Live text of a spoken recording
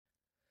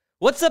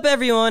What's up,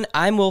 everyone?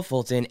 I'm Will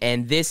Fulton,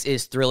 and this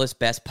is THRILLIST'S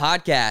Best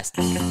Podcast.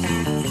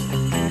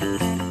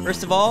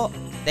 First of all,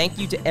 thank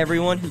you to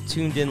everyone who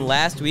tuned in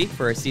last week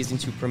for our Season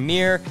 2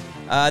 premiere.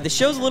 The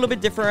show's a little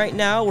bit different right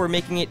now. We're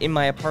making it in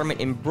my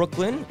apartment in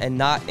Brooklyn and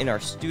not in our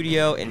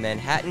studio in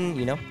Manhattan.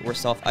 You know, we're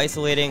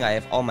self-isolating. I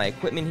have all my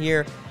equipment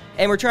here,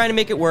 and we're trying to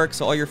make it work,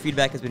 so all your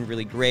feedback has been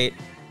really great.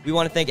 We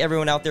want to thank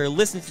everyone out there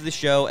listening to the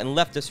show and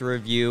left us a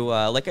review.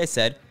 Like I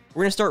said,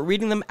 we're going to start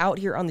reading them out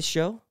here on the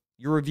show,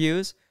 your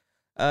reviews.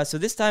 So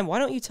this time, why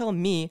don't you tell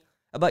me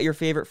about your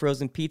favorite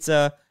frozen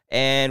pizza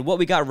and what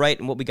we got right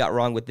and what we got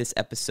wrong with this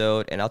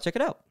episode, and I'll check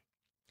it out.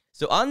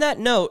 So on that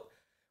note,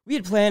 we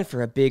had planned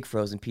for a big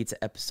frozen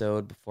pizza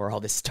episode before all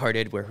this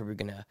started, where we were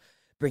going to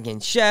bring in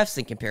chefs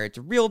and compare it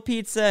to real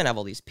pizza and have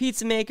all these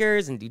pizza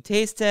makers and do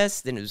taste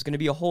tests, and it was going to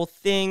be a whole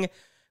thing.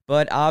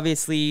 But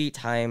obviously,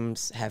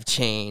 times have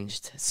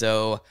changed.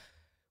 So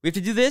we have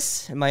to do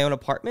this in my own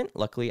apartment.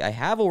 Luckily, I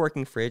have a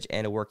working fridge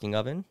and a working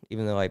oven,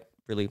 even though I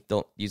really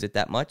don't use it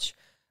that much.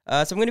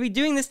 So I'm going to be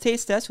doing this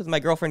taste test with my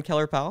girlfriend,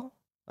 Keller Powell,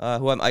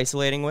 who I'm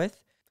isolating with.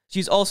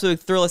 She's also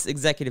THRILLIST'S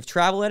executive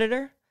travel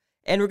editor.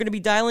 And we're going to be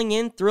dialing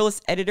in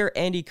THRILLIST'S editor,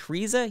 Andy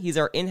Kriza. He's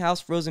our in-house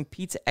frozen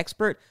pizza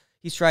expert.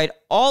 He's tried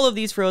all of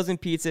these frozen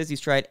pizzas. He's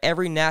tried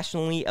every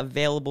nationally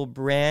available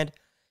brand.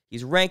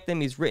 He's ranked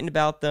them. He's written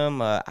about them.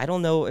 I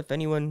don't know if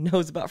anyone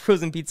knows about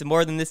frozen pizza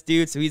more than this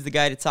dude, so he's the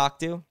guy to talk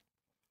to.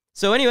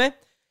 So anyway,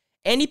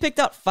 Andy picked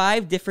out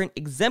 5 different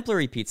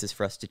exemplary pizzas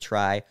for us to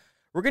try.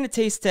 We're going to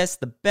taste test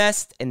the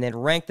best and then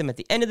rank them at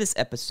the end of this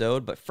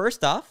episode. But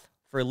first off,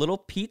 for a little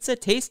pizza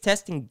taste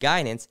testing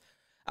guidance,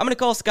 I'm going to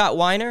call Scott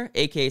Weiner,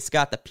 a.k.a.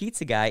 Scott the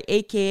Pizza Guy,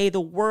 a.k.a.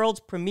 the world's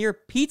premier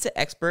pizza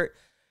expert,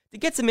 to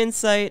get some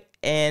insight,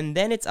 and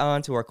then it's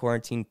on to our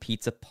quarantine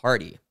pizza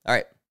party. All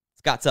right,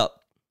 Scott's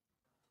up.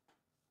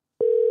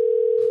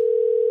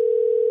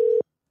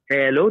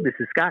 Hello, this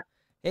is Scott.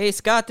 Hey,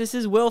 Scott, this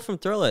is Will from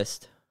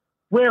THRILLIST.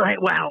 Well, hey,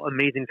 wow,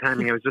 amazing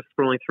timing. I was just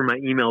scrolling through my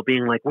email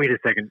being like, wait a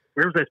second,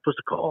 where was I supposed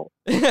to call?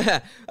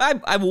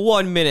 I'm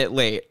 1 minute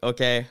late,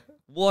 okay?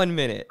 1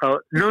 minute. Oh,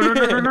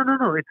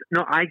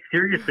 no. I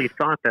seriously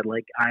thought that,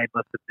 like, I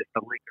must have missed a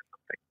link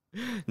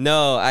or something.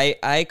 No,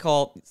 I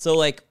called. So,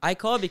 like, I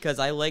called because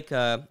I like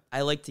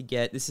to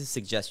get, this is a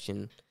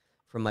suggestion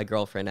from my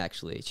girlfriend,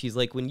 actually. She's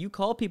like, when you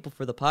call people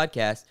for the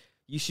podcast,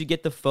 you should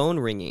get the phone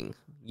ringing,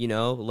 you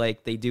know,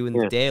 like they do in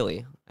the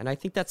daily. And I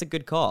think that's a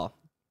good call.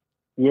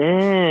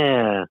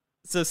 Yeah.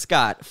 So,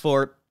 Scott,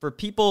 for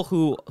people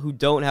who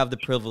don't have the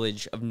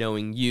privilege of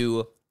knowing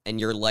you and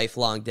your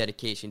lifelong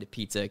dedication to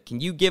pizza,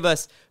 can you give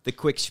us the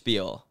quick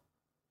spiel?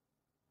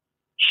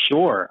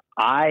 Sure.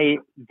 I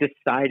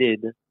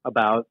decided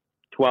about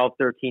 12,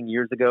 13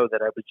 years ago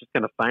that I was just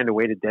going to find a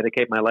way to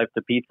dedicate my life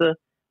to pizza.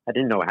 I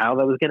didn't know how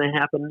that was going to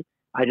happen.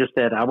 I just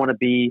said, I want to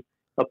be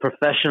a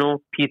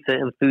professional pizza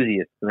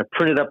enthusiast. And I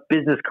printed up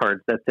business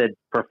cards that said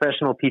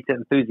professional pizza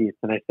enthusiast.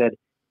 And I said,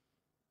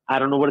 I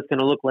don't know what it's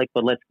going to look like,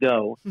 but let's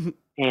go.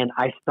 And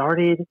I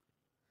started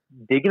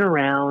digging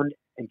around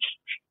and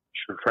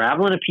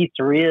traveling to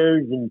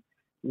pizzerias and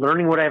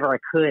learning whatever I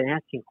could,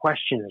 asking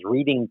questions,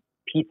 reading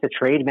pizza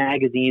trade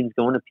magazines,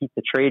 going to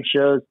pizza trade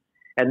shows.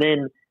 And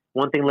then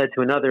one thing led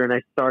to another, and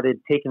I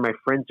started taking my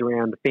friends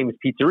around the famous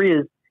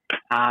pizzerias.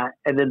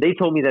 And then they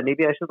told me that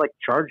maybe I should like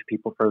charge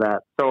people for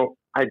that. So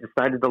I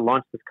decided to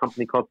launch this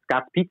company called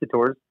Scott's Pizza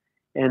Tours.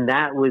 And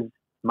that was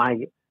my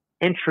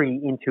entry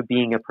into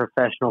being a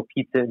professional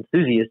pizza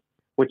enthusiast,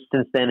 which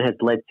since then has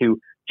led to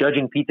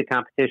judging pizza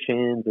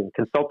competitions and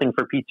consulting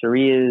for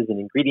pizzerias and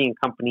ingredient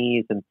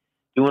companies and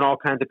doing all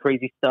kinds of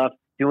crazy stuff,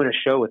 doing a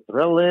show with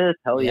THRILLIST.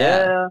 Hell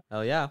yeah.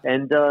 Hell yeah.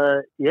 And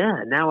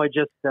now I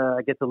just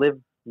get to live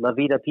La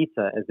Vida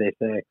Pizza, as they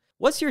say.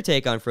 What's your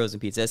take on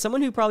frozen pizza? As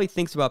someone who probably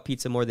thinks about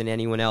pizza more than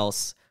anyone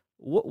else,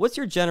 what's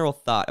your general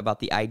thought about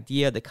the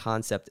idea, the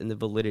concept, and the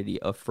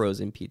validity of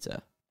frozen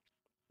pizza?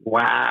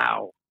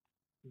 Wow.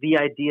 The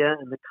idea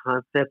and the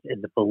concept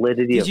and the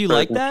validity of frozen pizza. Did you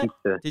like that?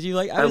 Pizza. Did you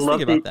like? I was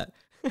thinking about that.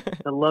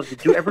 I love it.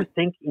 Do you ever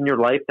think in your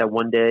life that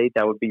one day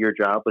that would be your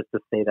job, was to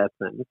say that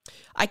sentence?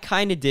 I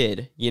kind of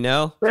did, you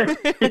know?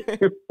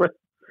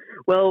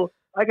 Well,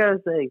 I got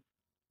to say,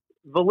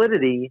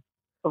 validity,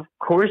 of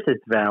course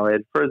it's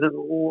valid.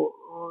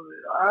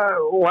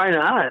 Why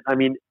not? I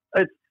mean,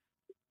 it's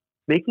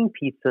making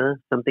pizza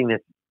something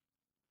that's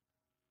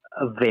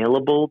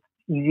available,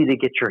 easy to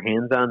get your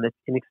hands on, that's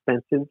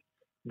inexpensive.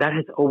 That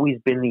has always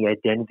been the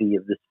identity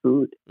of this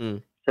food.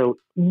 So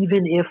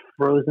even if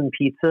frozen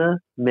pizza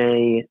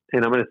may,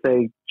 and I'm going to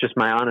say just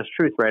my honest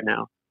truth right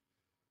now,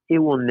 it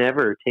will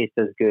never taste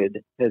as good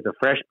as a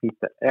fresh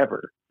pizza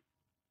ever.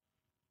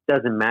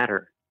 Doesn't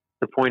matter.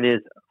 The point is,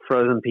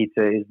 frozen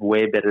pizza is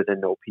way better than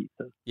no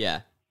pizza.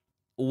 Yeah.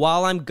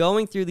 While I'm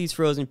going through these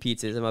frozen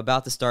pizzas, I'm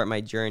about to start my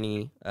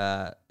journey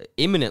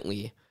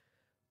imminently.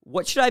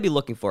 What should I be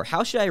looking for?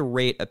 How should I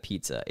rate a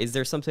pizza? Is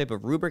there some type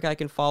of rubric I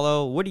can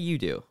follow? What do you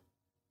do?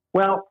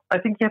 Well, I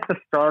think you have to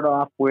start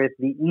off with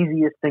the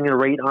easiest thing to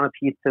rate on a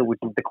pizza, which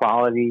is the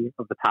quality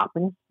of the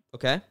toppings.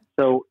 Okay.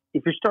 So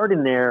if you're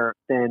starting there,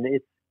 then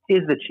it's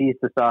is the cheese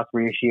to sauce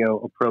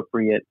ratio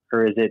appropriate,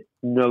 or is it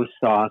no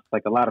sauce?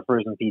 Like a lot of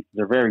frozen pizzas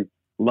are very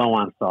low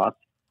on sauce.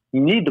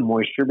 You need the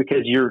moisture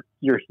because you're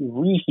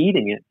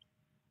reheating it.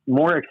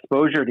 More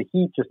exposure to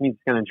heat just means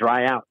it's going to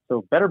dry out. So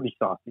it better be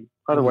saucy.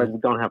 Otherwise, we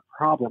don't have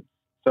problems.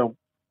 So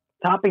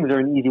toppings are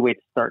an easy way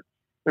to start.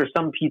 There's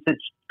some pizza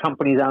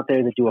companies out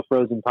there that do a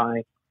frozen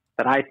pie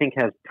that I think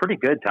has pretty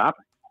good toppings.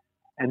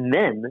 And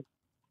then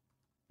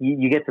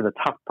you get to the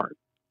tough part,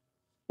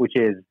 which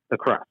is the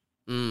crust.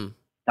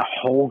 The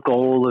whole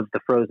goal of the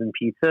frozen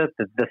pizza,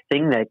 the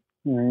thing that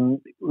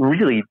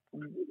really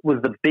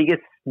was the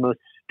biggest, most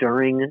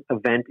stirring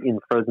event in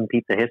frozen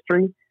pizza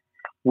history,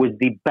 was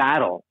the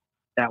battle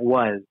that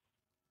was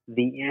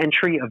the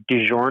entry of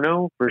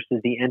DiGiorno versus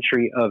the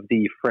entry of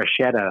the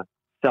Freschetta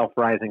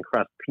self-rising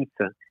crust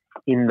pizza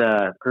in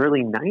the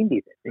early 90s,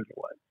 I think it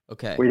was.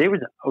 Okay. Where there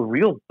was a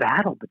real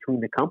battle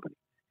between the companies.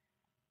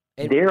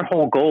 Their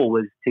whole goal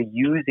was to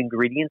use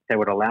ingredients that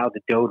would allow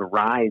the dough to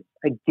rise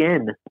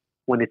again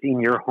when it's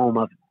in your home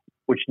oven,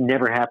 which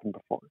never happened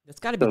before. That's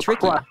got to be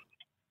tricky. Crust,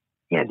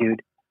 yeah,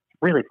 dude,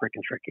 really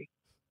freaking tricky.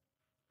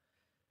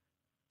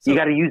 So, you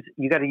got to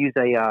use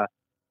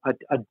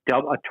a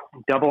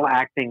double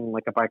acting,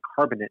 like a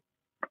bicarbonate,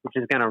 which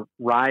is going to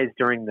rise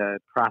during the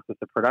process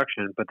of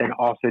production, but then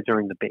also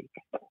during the bake.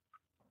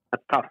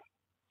 That's tough.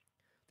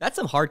 That's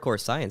some hardcore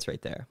science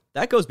right there.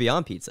 That goes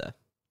beyond pizza.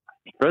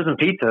 Frozen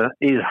pizza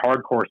is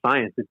hardcore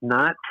science. It's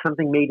not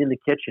something made in the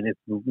kitchen. It's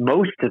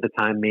most of the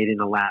time made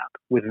in a lab,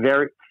 with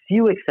very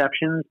few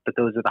exceptions, but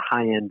those are the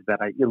high end that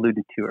I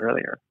alluded to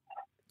earlier.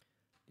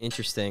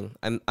 Interesting.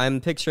 I'm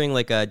picturing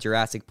like a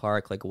Jurassic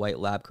Park, like white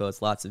lab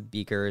coats, lots of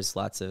beakers,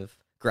 lots of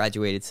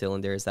graduated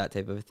cylinders, that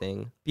type of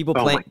thing. People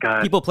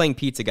playing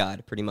Pizza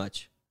God, pretty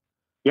much.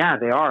 Yeah,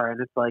 they are, and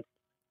it's like,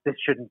 this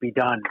shouldn't be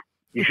done.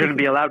 You shouldn't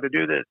be allowed to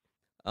do this.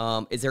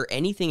 Is there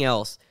anything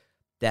else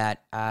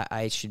that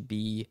I should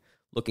be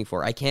looking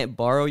for? I can't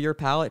borrow your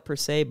palate per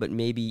se, but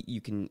maybe you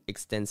can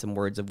extend some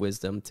words of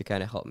wisdom to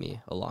kind of help me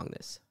along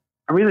this.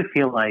 I really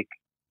feel like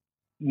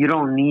you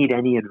don't need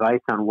any advice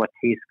on what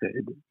tastes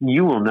good.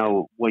 You will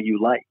know what you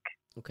like.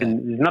 Okay. And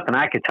there's nothing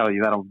I could tell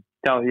you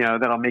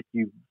that'll make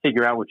you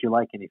figure out what you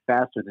like any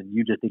faster than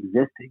you just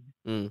existing.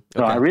 Okay.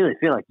 So I really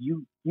feel like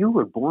you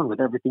were born with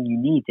everything you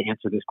need to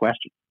answer this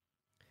question.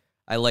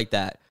 I like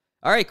that.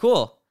 All right,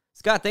 cool.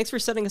 Scott, thanks for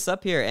setting us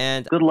up here,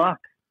 and good luck.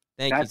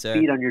 Thank you, sir.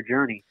 Godspeed on your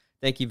journey.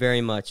 Thank you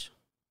very much.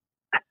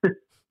 All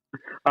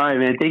right,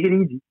 man. Take it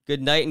easy.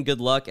 Good night and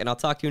good luck, and I'll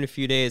talk to you in a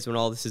few days when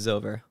all this is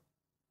over.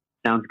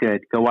 Sounds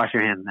good. Go wash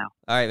your hands now.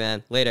 All right,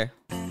 man. Later.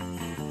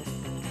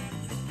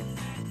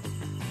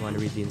 Want to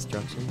read the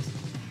instructions?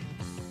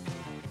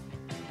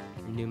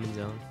 Newman's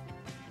Own.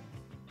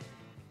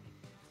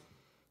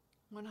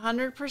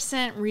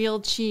 100% real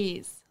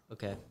cheese.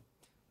 Okay.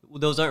 Well,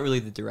 those aren't really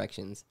the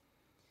directions.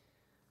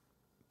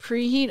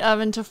 Preheat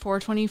oven to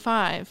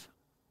 425.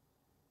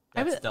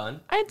 That's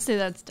done? I'd say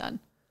that's done.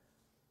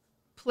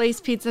 Place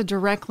pizza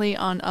directly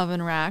on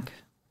oven rack.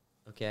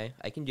 Okay,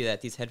 I can do that.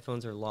 These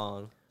headphones are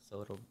long,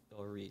 so it'll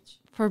reach.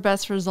 For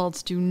best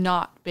results, do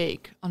not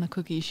bake on a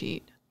cookie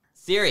sheet.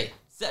 Siri,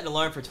 set an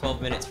alarm for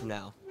 12 minutes from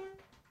now.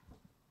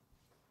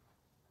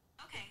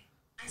 Okay,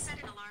 I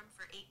set an alarm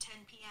for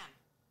 8:10 p.m.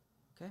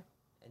 Okay,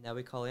 and now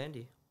we call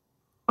Andy.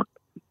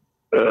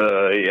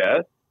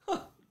 Yes.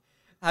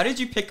 How did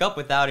you pick up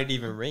without it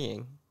even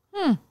ringing?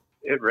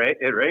 It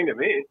rang to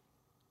me.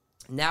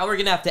 Now we're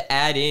going to have to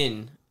add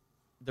in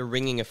the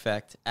ringing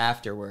effect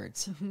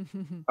afterwards.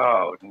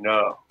 Oh,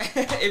 no.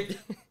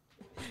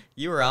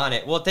 You were on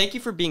it. Well, thank you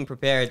for being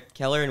prepared.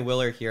 Keller and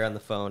Will are here on the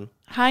phone.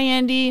 Hi,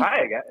 Andy.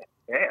 Hi, guys.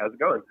 Hey, how's it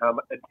going?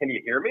 Can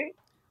you hear me?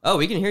 Oh,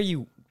 we can hear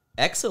you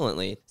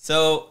excellently.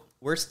 So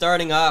we're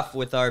starting off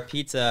with our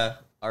pizza.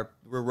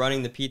 We're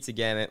running the pizza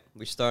gamut.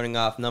 We're starting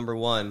off number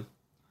 1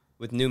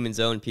 with Newman's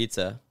Own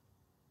pizza.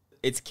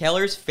 It's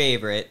Keller's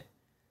favorite.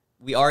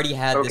 We already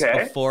had this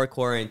before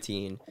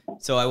quarantine,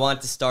 so I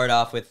want to start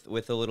off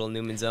with a little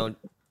Newman's Own.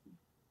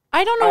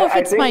 I don't know if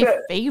it's my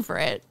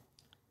favorite.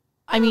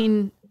 I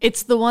mean,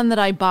 it's the one that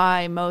I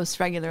buy most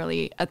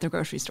regularly at the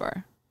grocery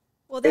store.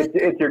 Well,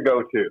 it's your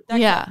go-to.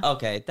 Yeah.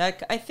 Okay.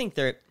 I think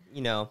they're,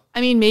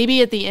 I mean,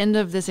 maybe at the end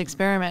of this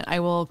experiment, I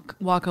will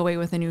walk away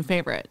with a new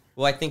favorite.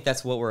 Well, I think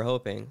that's what we're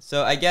hoping.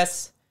 So I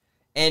guess,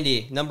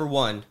 Andy, number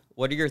 1,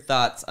 what are your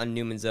thoughts on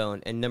Newman's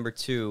Own? And number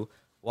 2,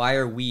 why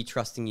are we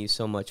trusting you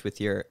so much with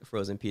your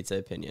frozen pizza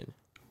opinion?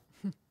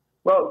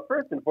 Well,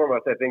 first and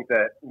foremost, I think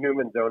that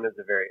Newman's Own is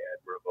a very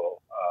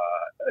admirable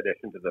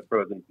addition to the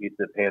frozen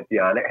pizza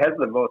pantheon. It has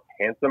the most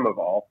handsome of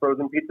all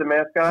frozen pizza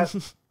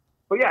mascots.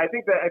 But yeah, I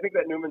think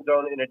that Newman's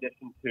Own, in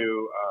addition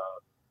to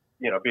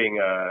being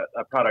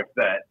a product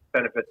that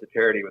benefits the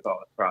charity with all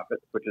its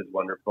profits, which is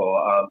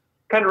wonderful,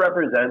 kind of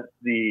represents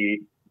the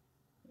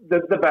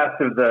best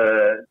of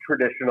the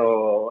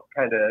traditional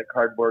kind of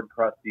cardboard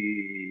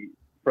crusty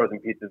frozen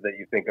pizzas that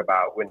you think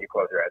about when you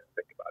close your eyes and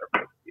think about a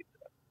frozen pizza.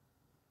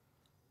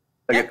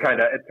 Like it's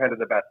kind of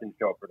the best in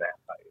show for that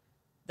value.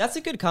 That's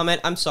a good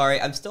comment. I'm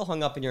sorry, I'm still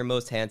hung up in your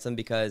most handsome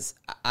because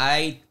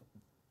I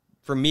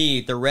for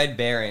me, the Red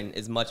Baron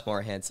is much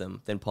more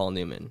handsome than Paul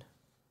Newman.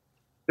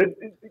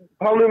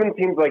 Paul Newman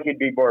seems like he'd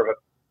be more of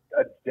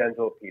a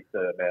gentle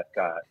pizza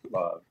mascot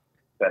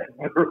than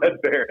the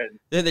Red Baron.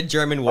 They're the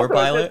German war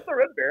pilot. Is the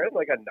Red Baron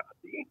like a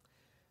Nazi?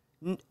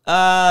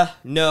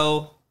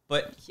 No,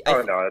 but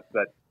no,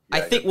 that's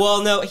I think.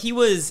 Well, no, he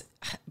was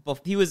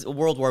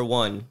World War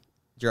I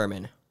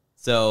German,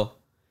 so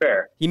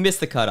fair. He missed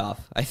the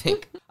cutoff, I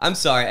think. I'm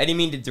sorry, I didn't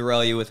mean to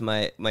derail you with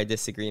my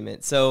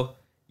disagreement. So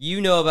you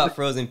know about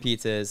frozen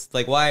pizzas.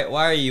 Like, why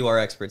are you our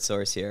expert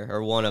source here,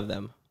 or one of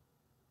them?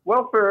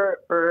 Well,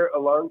 for a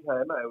long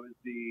time, I was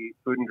the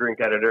food and drink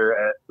editor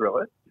at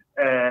THRILLIST'S,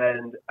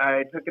 and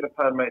I took it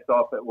upon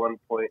myself at one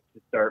point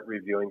to start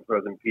reviewing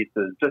frozen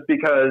pizzas, just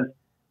because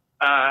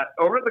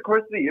over the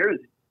course of the years,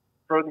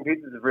 frozen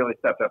pizzas have really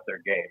stepped up their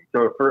game.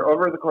 So for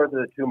over the course of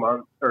the 2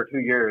 months or 2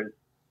 years,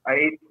 I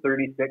ate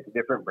 36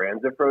 different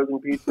brands of frozen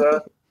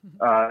pizza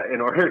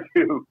in order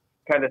to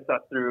kind of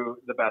suss through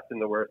the best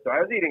and the worst. So I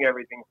was eating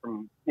everything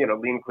from,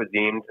 lean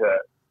cuisine to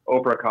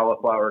Oprah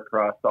cauliflower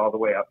crust all the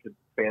way up to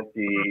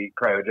fancy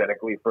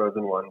cryogenically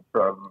frozen ones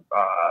from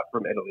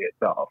Italy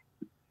itself.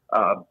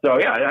 So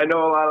yeah, I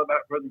know a lot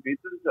about frozen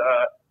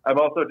pizzas. I'm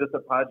also just a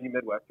podgy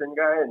Midwestern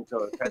guy, and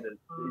so it's kind of,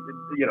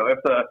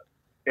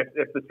 if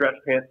the stretch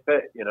pants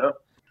fit,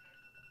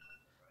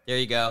 There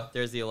you go.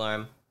 There's the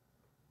alarm.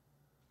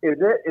 Is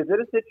it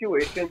a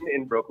situation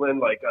in Brooklyn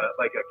like a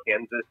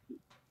Kansas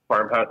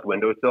farmhouse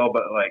windowsill,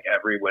 but like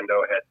every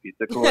window has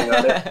pizza cooling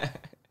on it?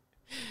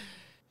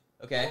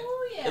 Okay.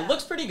 Oh, yeah. It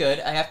looks pretty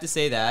good, I have to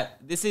say that.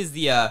 This is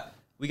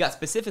we got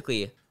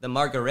specifically the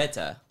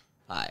margarita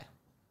pie.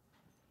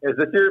 Is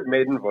this your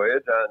maiden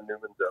voyage on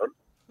Newman's Own?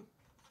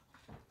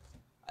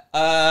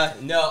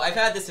 No, I've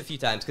had this a few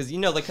times, because,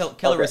 like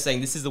Keller was saying,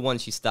 this is the one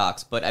she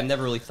stocks, but I've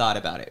never really thought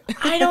about it.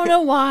 I don't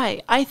know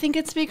why. I think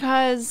it's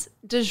because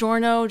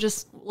DiGiorno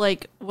just,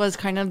 was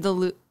kind of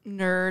the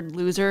nerd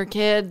loser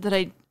kid that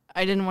I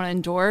didn't want to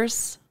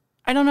endorse.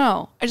 I don't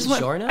know. I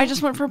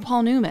just went for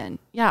Paul Newman.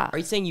 Yeah. Are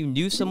you saying you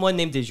knew someone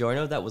named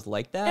DiGiorno that was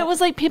like that? It was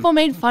like people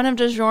made fun of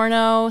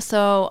DiGiorno,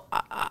 so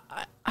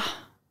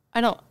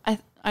I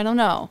don't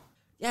know.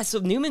 Yeah, so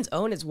Newman's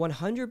Own is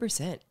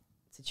 100%.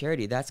 It's a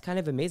charity. That's kind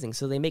of amazing.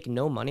 So they make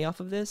no money off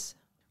of this?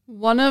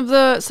 One of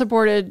the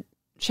supported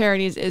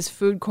charities is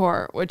Food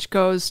Corps, which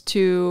goes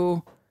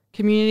to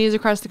communities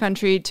across the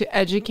country to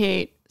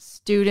educate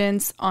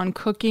students on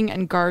cooking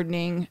and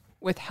gardening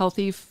with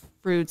healthy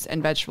fruits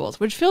and vegetables,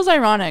 which feels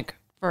ironic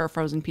for a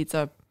frozen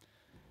pizza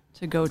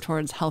to go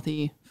towards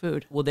healthy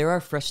food. Well, there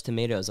are fresh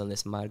tomatoes on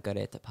this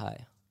margarita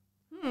pie.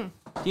 Do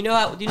you know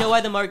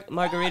why the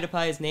margarita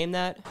pie is named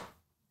that?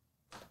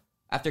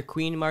 After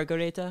Queen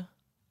Margarita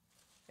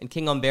and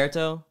King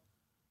Umberto?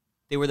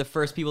 They were the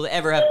first people to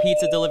ever have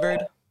pizza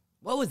delivered.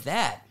 What was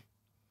that?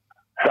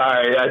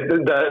 Sorry,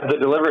 the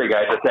delivery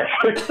guy just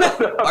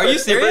actually. Are you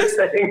serious?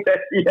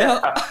 Yeah.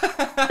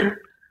 No.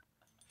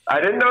 I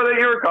didn't know that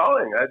you were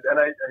calling, I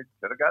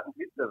should have gotten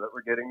pizza that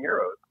we're getting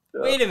euros.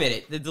 So. Wait a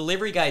minute. The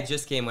delivery guy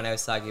just came when I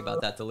was talking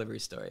about that delivery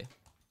story.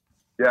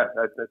 Yeah,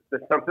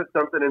 there's something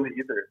in the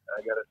ether,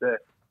 I gotta say.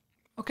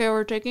 Okay,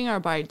 we're taking our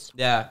bites.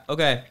 Yeah,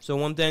 okay. So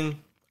one thing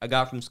I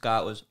got from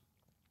Scott was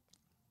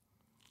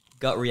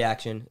gut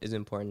reaction is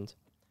important.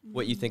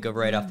 What you think of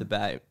right off the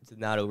bat, to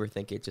not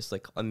overthink it, just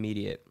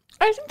immediate.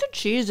 I think the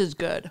cheese is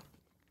good.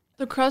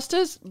 The crust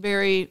is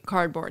very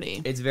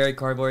cardboardy. It's very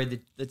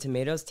cardboardy. The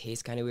tomatoes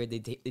taste kind of weird. They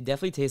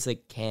definitely taste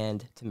like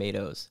canned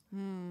tomatoes.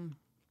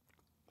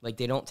 Like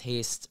they don't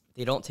taste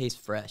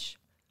fresh,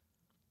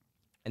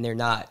 and they're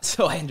not.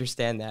 So I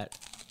understand that.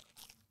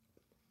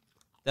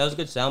 That was a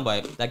good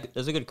soundbite. That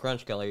was a good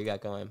crunch, Keller. You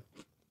got going.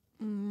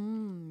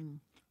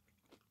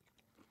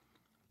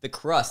 The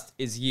crust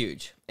is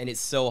huge, and it's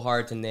so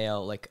hard to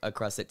nail a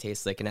crust that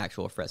tastes like an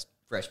actual fresh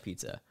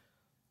pizza.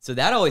 So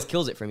that always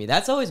kills it for me.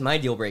 That's always my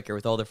deal breaker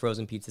with all the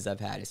frozen pizzas I've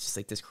had. It's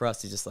just this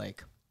crust is just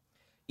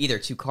either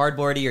too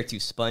cardboardy or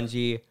too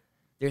spongy.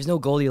 There's no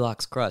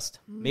Goldilocks crust.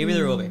 Maybe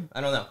there will be.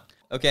 I don't know.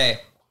 Okay,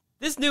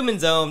 this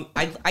Newman's Own.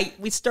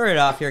 We started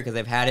off here because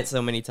I've had it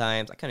so many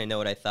times. I kind of know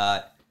what I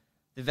thought.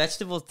 The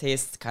vegetables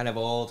taste kind of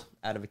old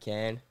out of a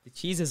can. The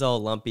cheese is all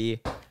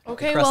lumpy.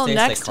 Okay, well,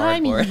 next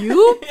time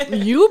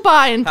you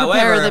buy and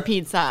prepare the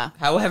pizza.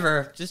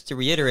 However, just to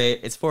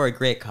reiterate, it's for a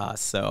great cause,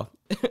 so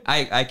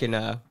I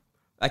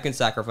can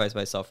sacrifice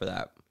myself for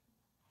that.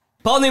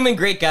 Paul Newman,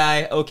 great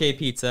guy. Okay,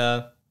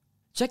 pizza.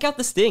 Check out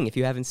The Sting if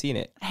you haven't seen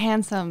it.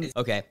 Handsome.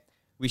 Okay,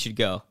 we should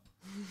go.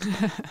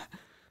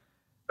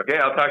 Okay,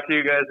 I'll talk to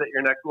you guys at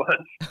your next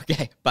lunch.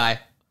 Okay, bye.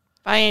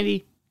 Bye,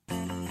 Andy.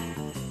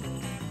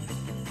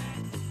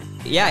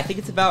 Yeah, I think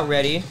it's about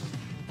ready.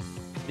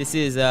 This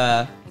is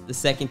the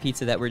second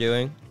pizza that we're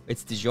doing.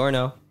 It's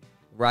DiGiorno,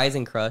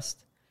 rising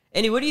crust.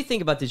 Andy, what do you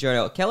think about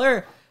DiGiorno?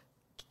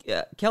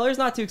 Keller's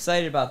not too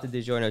excited about the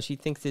DiGiorno. She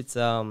thinks it's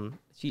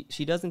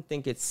she doesn't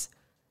think it's.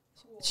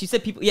 She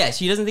said people. Yeah,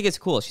 she doesn't think it's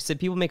cool. She said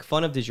people make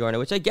fun of DiGiorno,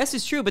 which I guess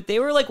is true. But they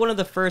were one of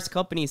the first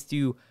companies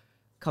to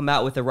come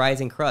out with a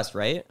rising crust,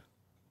 right?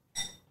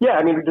 Yeah,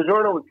 I mean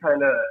DiGiorno was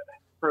kind of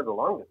for the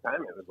longest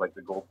time, it was like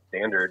the gold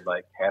standard,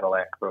 like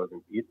Cadillac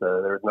frozen pizza.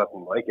 There was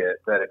nothing like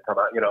it that had come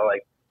out. You know,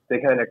 like they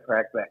kind of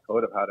cracked that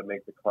code of how to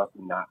make the crust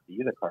not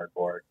be the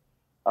cardboard.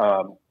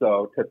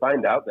 So to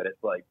find out that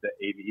it's like the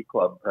AV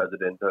club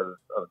president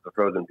of the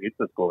frozen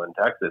pizza school in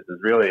Texas is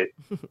really,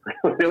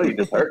 really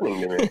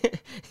disheartening to me.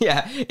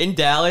 Yeah, in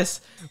Dallas,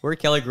 where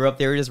Kelly grew up,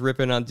 they were just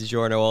ripping on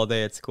DiGiorno all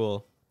day at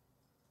school.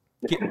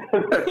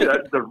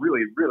 That's a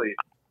really, really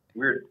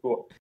weird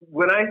school.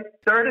 When I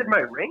started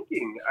my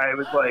ranking, I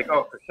was like,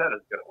 oh,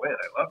 Prosciutto's going to win.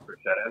 I love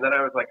Prosciutto. And then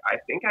I was like, I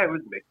think I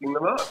was mixing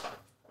them up.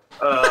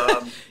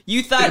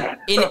 You thought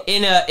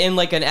in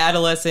like an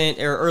adolescent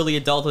or early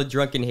adulthood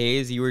drunken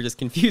haze, you were just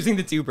confusing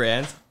the two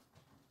brands?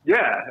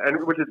 Yeah,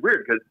 and which is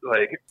weird because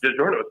like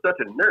DiGiorno is such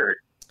a nerd.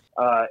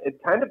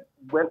 It kind of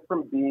went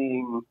from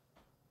being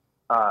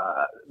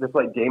this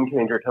like game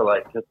changer to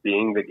like just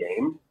being the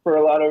game for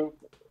a lot of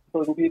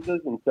frozen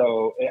pizzas, and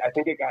so I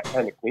think it got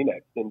kind of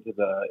Kleenexed into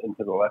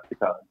the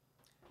lexicon.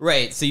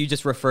 Right. So you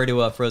just refer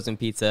to a frozen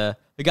pizza.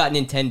 It got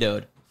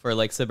Nintendo'd for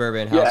like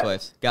suburban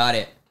housewives. Yeah. Got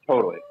it.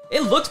 Totally.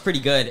 It looks pretty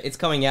good. It's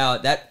coming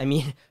out. That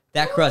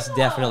crust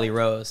definitely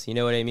rose. You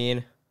know what I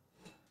mean?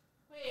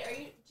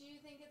 Wait, do you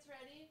think it's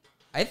ready?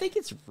 I think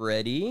it's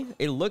ready.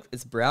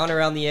 It's brown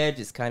around the edge.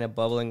 It's kind of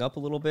bubbling up a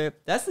little bit.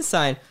 That's the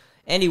sign.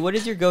 Andy, what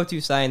is your go-to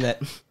sign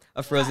that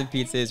a frozen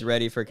pizza is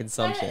ready for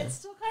consumption? It's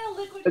still kind of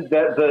liquid.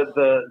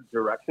 The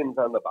directions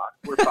on the box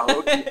were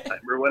followed. The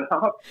timer went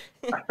off.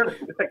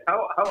 Like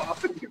how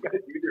often do you guys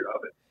use your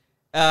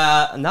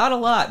oven? Not a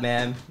lot,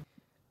 man.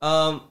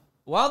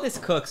 While this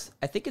cooks,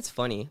 I think it's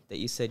funny that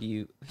you said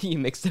you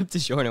mixed up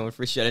DiGiorno and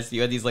Prosciutto, so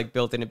you had these like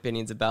built-in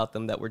opinions about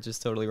them that were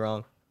just totally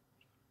wrong.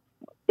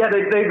 Yeah,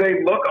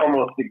 they look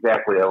almost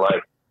exactly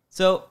alike.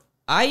 So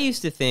I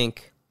used to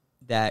think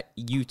that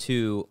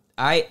U2.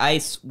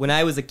 When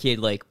I was a kid,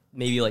 like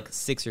maybe like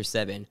 6 or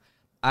 7,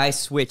 I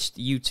switched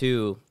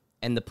U2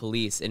 and the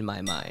Police in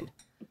my mind.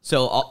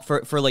 So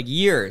for like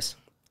years.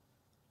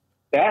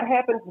 That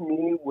happened to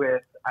me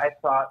with. I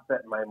thought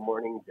that My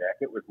Morning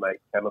Jacket was My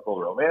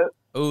Chemical Romance.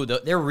 Oh,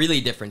 they're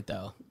really different,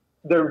 though.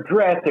 They're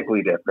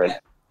drastically different.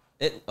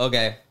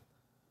 Okay.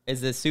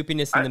 Is the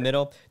soupiness in the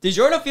middle?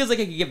 DiGiorno feels like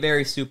it could get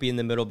very soupy in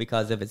the middle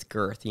because of its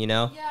girth, you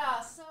know?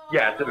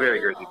 Yeah, it's a very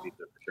girthy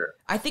pizza for sure.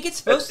 I think it's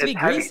supposed to be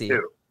greasy. Heavy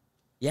too.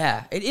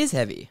 Yeah, it is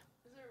heavy.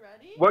 Is it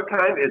ready? What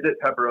kind? Is it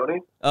pepperoni?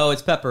 Oh,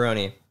 it's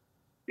pepperoni.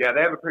 Yeah,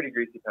 they have a pretty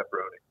greasy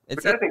pepperoni,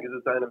 which I think is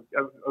a sign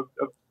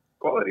of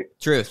quality.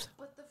 Truth.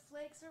 But the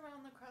flakes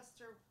around the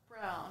crust are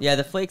brown. Yeah,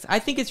 the flakes. I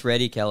think it's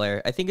ready,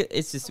 Keller. I think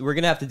it's just we're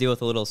gonna have to deal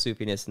with a little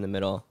soupiness in the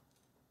middle.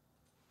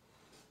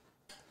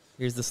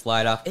 Here's the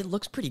slide off. It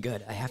looks pretty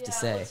good, I have to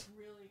say.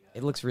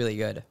 It looks really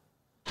good.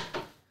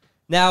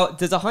 Now,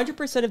 does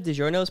 100% of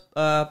DiGiorno's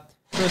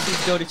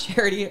proceeds go to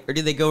charity, or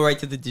do they go right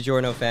to the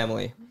DiGiorno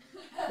family?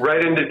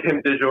 Right into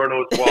Tim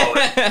DiGiorno's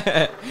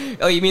wallet.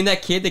 Oh, you mean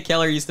that kid that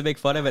Keller used to make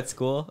fun of at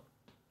school?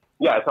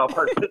 Yeah, it's all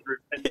part of his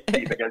revenge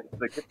scheme against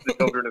the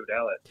children of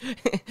Dallas.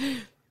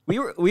 We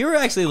were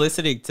actually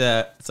listening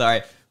to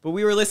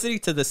we were listening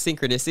to The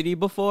Synchronicity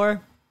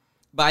before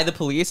by the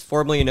Police,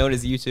 formerly known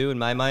as U2 in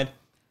my mind.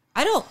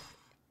 I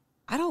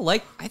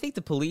think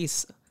the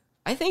Police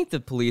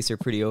are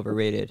pretty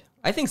overrated.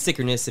 I think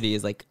Synchronicity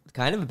is like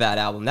kind of a bad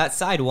album. That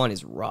side one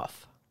is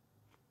rough.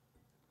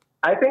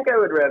 I think I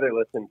would rather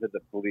listen to the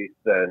Police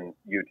than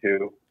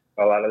U2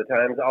 a lot of the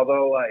times.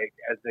 Although, like,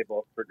 as they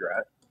both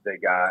progressed, they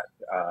got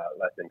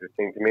less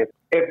interesting to me.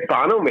 If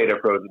Bono made a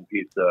frozen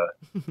pizza,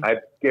 I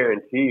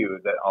guarantee you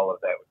that all of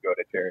that would go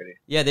to charity.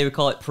 Yeah, they would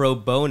call it pro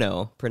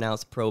bono,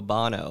 pronounced pro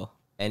bono,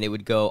 and it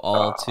would go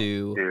all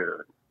to...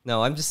 Dude.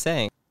 No, I'm just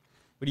saying.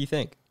 What do you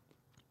think?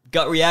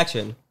 Gut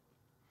reaction.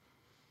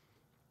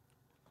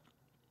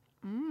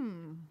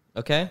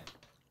 Okay.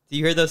 Do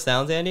you hear those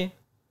sounds, Andy?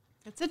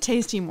 It's a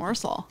tasty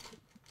morsel.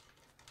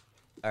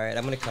 All right,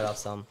 I'm going to cut off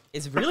some.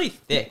 It's really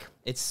thick.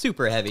 It's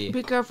super heavy.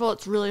 Be careful,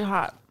 it's really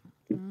hot.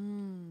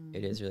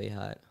 It is really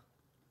hot.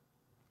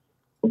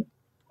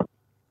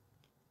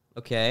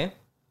 Okay.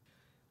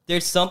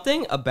 There's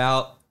something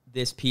about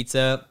this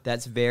pizza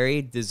that's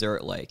very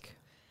dessert-like.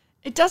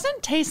 It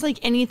doesn't taste like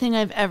anything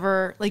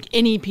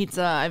any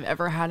pizza I've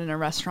ever had in a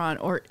restaurant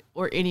or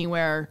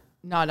anywhere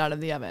not out of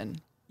the oven.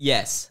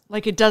 Yes.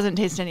 Like, it doesn't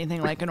taste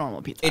anything like a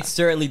normal pizza. It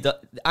certainly does.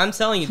 I'm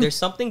telling you, there's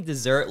something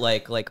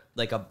dessert-like, like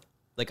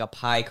a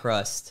pie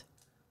crust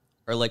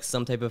or like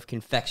some type of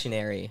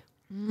confectionery,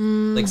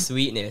 like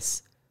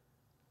sweetness.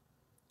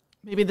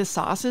 Maybe the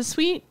sauce is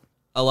sweet?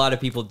 A lot of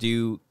people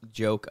do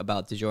joke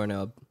about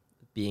DiGiorno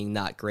being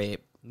not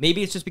great.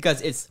 Maybe it's just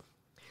because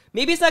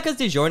Maybe it's not because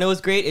DiGiorno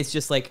is great. It's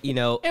just like, you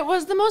know... It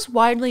was the most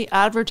widely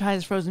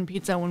advertised frozen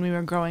pizza when we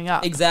were growing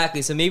up.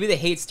 Exactly. So maybe the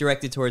hate's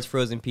directed towards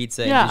frozen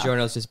pizza and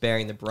DiGiorno's just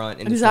bearing the brunt.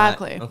 And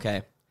exactly. It's not,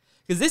 okay.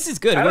 Because this is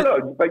good. I don't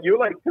know, but you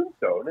like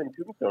Tombstone, and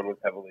Tombstone was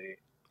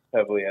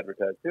heavily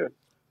advertised too.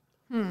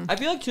 I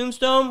feel like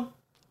Tombstone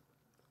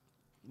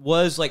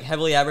was like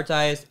heavily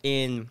advertised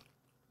in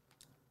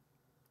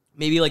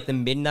maybe like the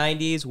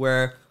mid-90s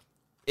where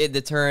at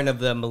the turn of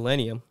the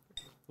millennium,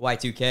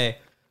 Y2K,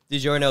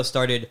 DiGiorno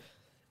started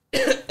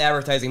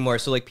advertising more.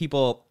 So like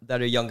people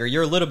that are younger,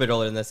 you're a little bit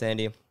older than this,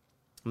 Andy.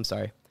 I'm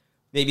sorry.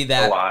 Maybe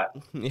that. A lot.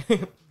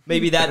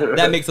 Maybe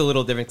that makes a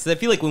little difference. Because I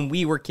feel like when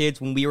we were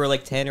kids, when we were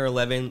like 10 or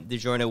 11,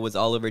 DiGiorno was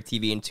all over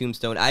TV and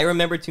Tombstone. I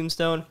remember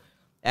Tombstone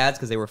ads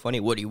because they were funny.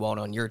 What do you want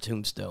on your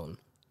tombstone?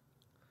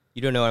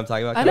 You don't know what I'm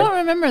talking about? I don't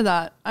remember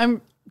that.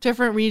 I'm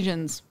different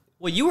regions.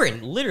 Well, you were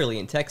literally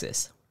in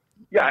Texas.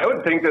 Yeah, I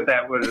would think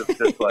that would have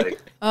just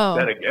like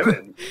been a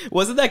given.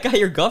 Wasn't that guy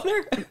your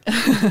governor?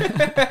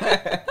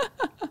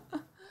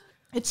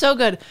 It's so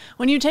good.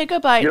 When you take a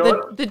bite, You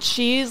know the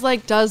cheese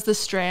like does the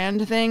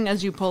strand thing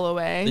as you pull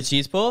away. The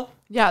cheese pull?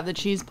 Yeah, the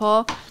cheese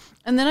pull.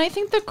 And then I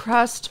think the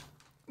crust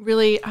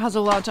really has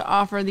a lot to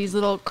offer, these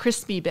little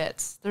crispy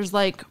bits. There's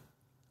like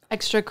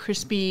extra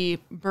crispy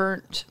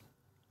burnt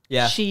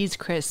cheese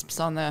crisps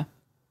on the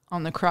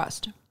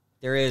crust.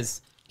 There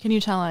is. Can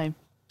you tell I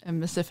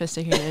am a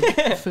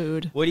sophisticated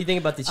food? What do you think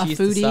about the cheese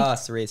to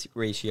sauce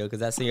ratio? Because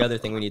that's the other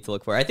thing we need to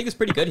look for. I think it's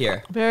pretty good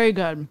here. Very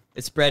good.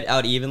 It's spread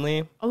out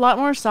evenly. A lot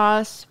more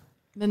sauce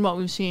than what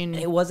we've seen.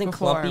 It wasn't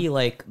before. clumpy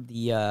like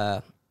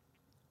the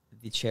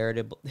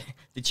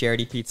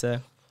charity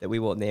pizza that we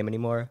won't name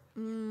anymore.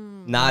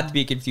 Not to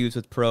be confused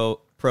with pro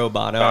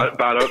bono.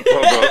 Bono.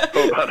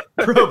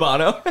 Pro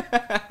bono.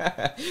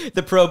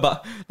 the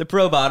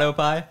pro bono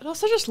pie. It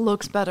also just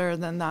looks better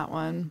than that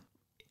one.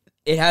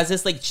 It has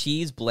this like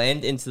cheese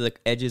blend into the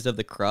edges of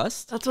the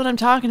crust. That's what I'm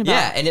talking about.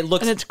 Yeah, and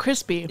it's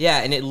crispy. Yeah,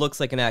 and it looks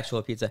like an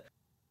actual pizza.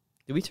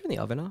 Did we turn the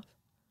oven off?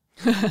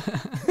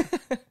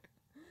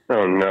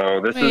 Oh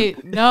no!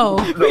 No.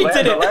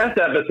 The last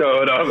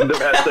episode of The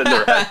Best and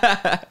the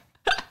Rest.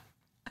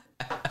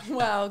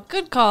 Wow,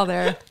 good call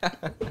there.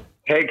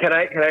 Hey, can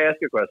I ask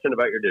a question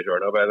about your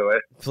DiGiorno, by the way?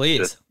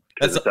 Please.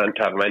 Because it's on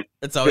top of mind.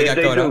 That's all we got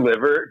going on.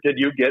 Did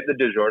you get the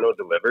DiGiorno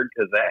delivered?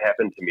 Because that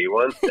happened to me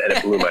once, and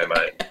it blew my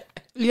mind.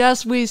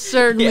 Yes, we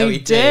certainly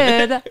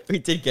did. We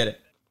did get it.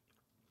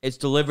 It's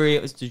delivery.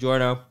 It was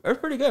DiGiorno. It was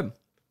pretty good.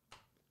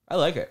 I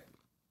like it.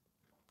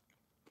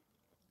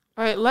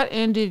 All right, let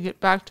Andy get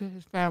back to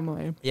his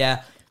family.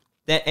 Yeah.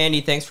 Andy,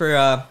 thanks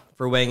for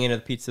weighing in on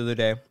the pizza of the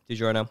day.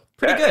 DiGiorno.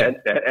 Pretty good.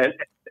 And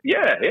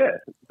yeah.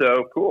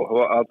 So cool.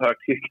 Well, I'll talk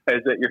to you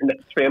guys at your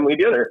next family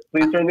dinner.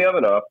 Please turn the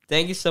oven off.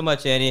 Thank you so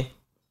much, Andy.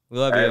 We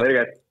love you. All right,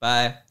 later, guys.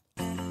 Bye.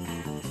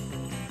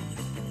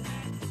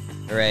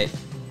 All right.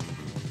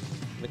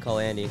 I'm going to call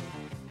Andy.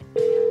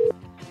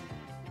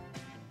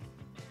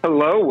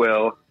 Hello,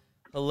 Will.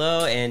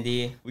 Hello,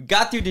 Andy. We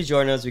got through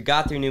DiGiorno's. We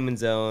got through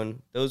Newman's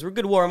Own. Those were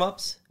good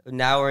warm-ups.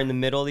 Now we're in the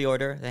middle of the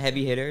order, the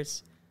heavy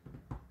hitters.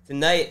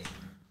 Tonight,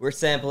 we're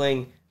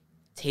sampling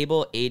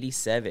Table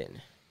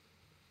 87.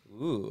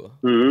 Ooh.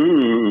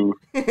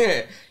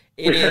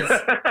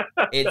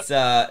 It's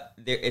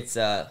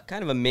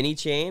kind of a mini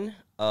chain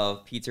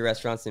of pizza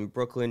restaurants in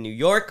Brooklyn, New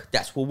York.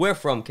 That's where we're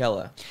from,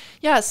 Kella.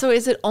 Yeah, so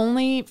is it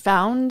only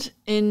found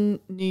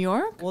in New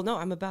York? Well,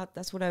 no,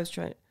 that's what I was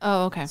trying.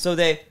 Oh, okay. So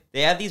they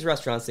have these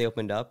restaurants they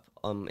opened up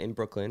in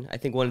Brooklyn. I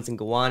think one's in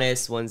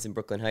Gowanus, one's in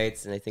Brooklyn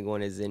Heights, and I think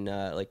one is in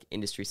like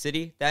Industry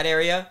City, that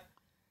area.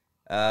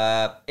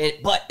 But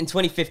in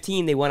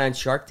 2015, they went on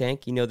Shark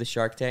Tank. You know the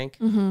Shark Tank?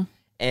 Mm-hmm.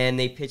 And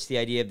they pitched the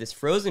idea of this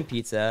frozen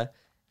pizza.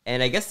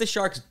 And I guess the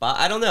Sharks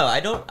I don't know.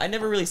 I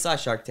never really saw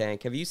Shark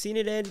Tank. Have you seen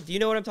it, Ed? Do you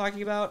know what I'm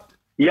talking about?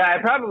 Yeah, I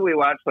probably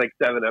watched like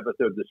 7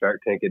 episodes of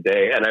Shark Tank a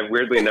day, and I've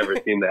weirdly never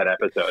seen that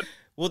episode.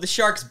 Well, the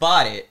Sharks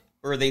bought it,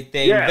 or they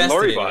invested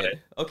Lori in bought it. it.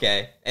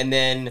 Okay, and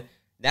then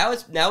now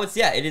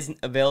it is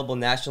available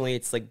nationally.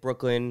 It's like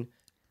Brooklyn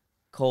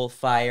coal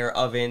fire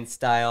oven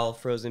style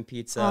frozen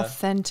pizza.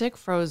 Authentic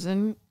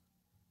frozen.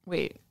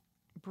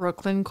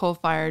 Brooklyn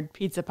coal-fired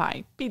pizza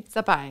pie.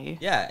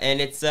 Yeah, and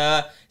it's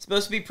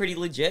supposed to be pretty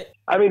legit.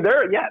 I mean,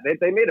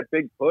 they made a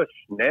big push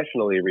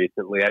nationally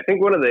recently. I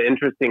think one of the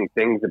interesting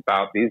things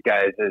about these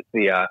guys is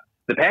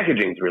the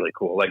packaging's really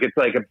cool. Like it's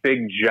like a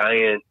big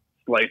giant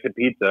slice of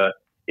pizza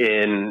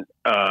in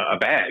a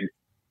bag,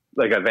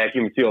 like a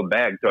vacuum sealed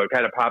bag. So it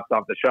kind of pops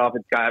off the shelf.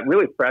 It's got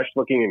really fresh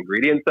looking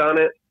ingredients on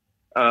it.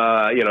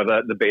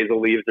 The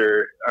basil leaves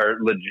are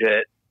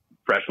legit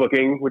fresh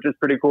looking, which is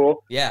pretty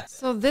cool. Yeah.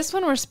 So this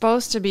one we're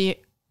supposed to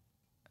be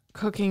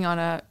cooking on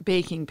a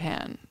baking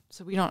pan.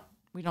 So we don't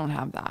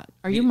have that.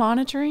 Are you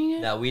monitoring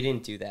it? No, we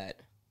didn't do that.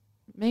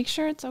 Make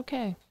sure it's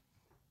okay.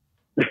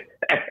 It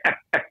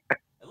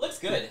looks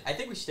good. I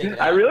think we should take it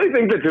out. I really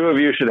think the two of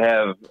you should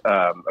have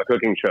a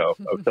cooking show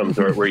of some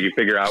sort where you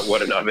figure out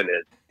what an oven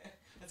is.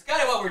 That's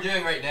kind of what we're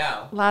doing right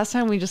now. Last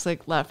time we just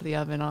left the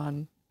oven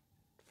on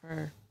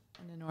for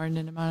an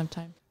inordinate amount of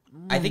time.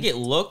 I think it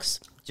looks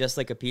just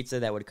like a pizza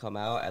that would come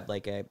out at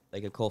like a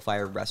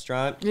coal-fired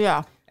restaurant.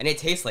 Yeah. And it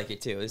tastes like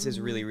it too. This is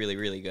really, really,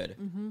 really good.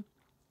 Mm-hmm.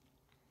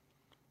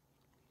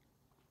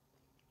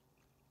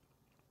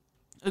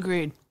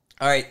 Agreed.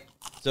 All right.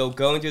 So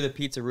going through the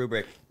pizza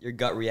rubric, your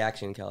gut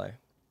reaction, Keller.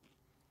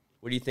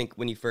 What do you think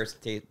when you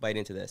first bite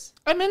into this?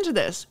 I'm into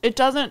this. It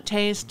doesn't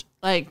taste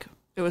like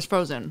it was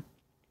frozen.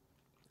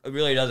 It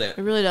really doesn't.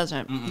 It really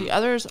doesn't. Mm-mm. The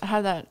others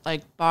have that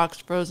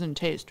boxed frozen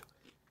taste.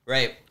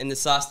 Right. And the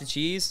sauce to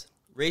cheese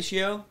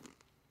ratio,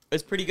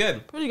 It's pretty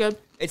good. Pretty good.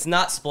 It's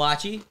not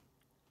splotchy.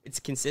 It's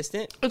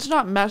consistent. It's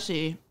not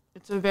messy.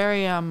 It's a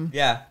very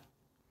Yeah.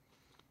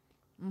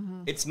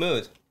 It's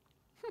smooth.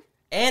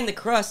 And the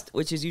crust,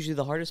 which is usually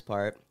the hardest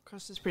part.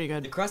 Crust is pretty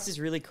The good. crust is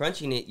really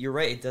crunchy, and you're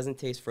right, it doesn't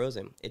taste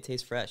frozen. It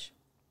tastes fresh.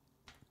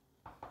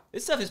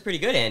 This stuff is pretty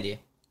good, Andy.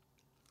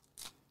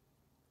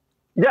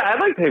 Yeah, I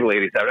like Table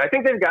 87. I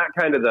think they've got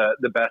kind of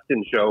the best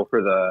in show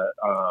for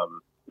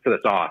the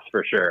sauce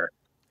for sure.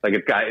 Like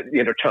it's got it's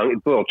a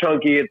little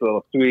chunky, it's a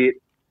little sweet.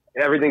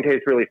 Everything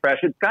tastes really fresh.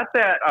 It's got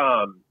that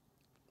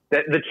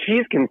the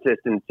cheese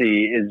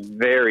consistency is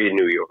very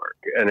New York,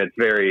 and it's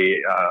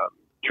very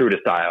true to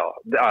style.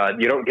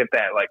 You don't get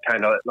that like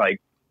kind of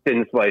like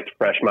thin sliced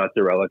fresh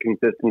mozzarella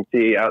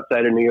consistency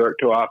outside of New York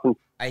too often.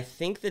 I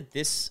think that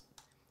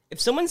if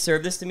someone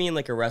served this to me in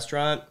like a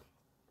restaurant,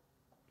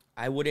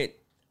 I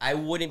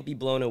wouldn't be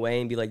blown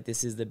away and be like,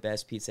 this is the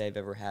best pizza I've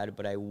ever had,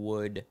 but I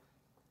wouldn't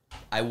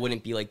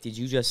be like, did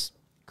you just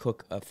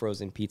cook a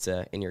frozen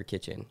pizza in your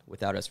kitchen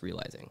without us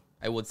realizing?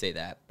 I would say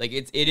that. Like,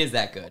 it is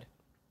that good.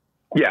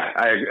 Yeah,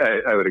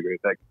 I would agree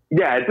with that.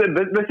 Yeah,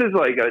 this is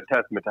like a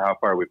testament to how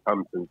far we've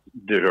come since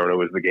DiGiorno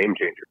was the game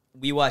changer.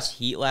 We watched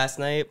Heat last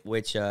night,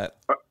 which, Oh,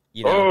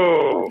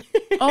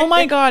 Oh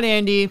my God,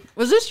 Andy.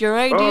 Was this your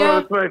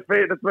idea? that's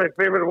my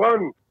favorite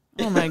one.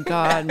 Oh my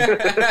God.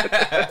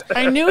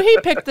 I knew he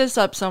picked this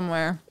up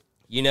somewhere.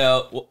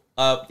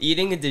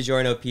 eating a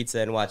DiGiorno pizza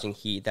and watching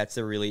Heat,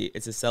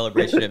 it's a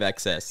celebration of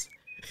excess.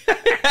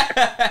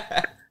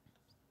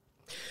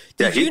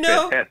 Did you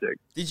know? Fantastic.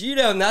 Did you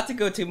know? Not to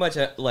go too much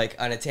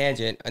on a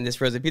tangent on this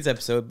frozen pizza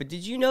episode, but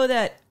did you know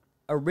that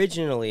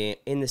originally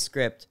in the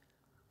script,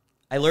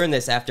 I learned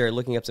this after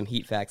looking up some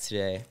Heat facts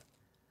today.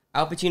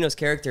 Al Pacino's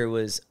character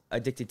was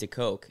addicted to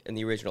coke in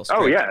the original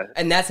script. Oh yeah,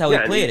 and that's how he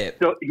played it.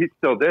 He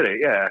still did it.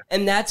 Yeah,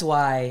 and that's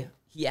why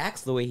he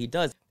acts the way he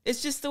does.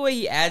 It's just the way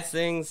he adds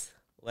things.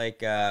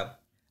 Like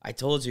I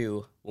told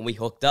you when we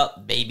hooked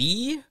up,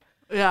 baby.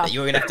 Yeah, that you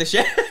were gonna have to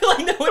share.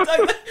 Like, no one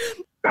talking about.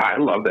 I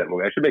love that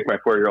movie. I should make my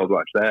 4-year-old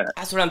watch that.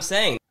 That's what I'm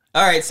saying.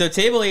 All right, so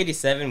Table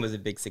 87 was a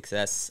big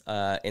success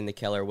in the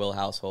Keller Will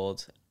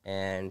household.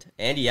 And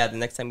Andy, the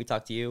next time we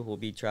talk to you, we'll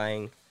be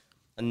trying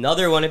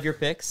another one of your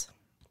picks.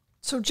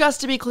 So just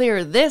to be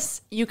clear,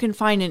 this you can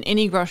find in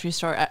any grocery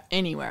store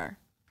anywhere.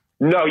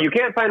 No, you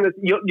can't find this.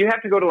 You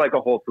have to go to like a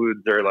Whole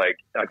Foods or like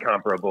a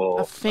comparable,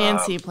 a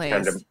fancy place,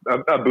 kind of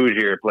a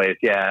bougier place.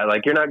 Yeah,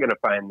 like you're not going to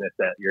find this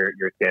at your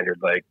standard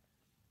like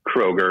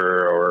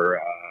Kroger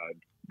or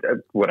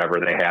whatever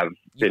they have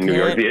in New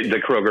York,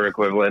 the Kroger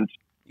equivalent.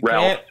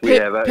 Ralph's we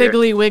have out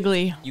Piggly here.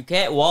 Wiggly. You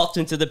can't waltz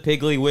into the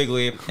Piggly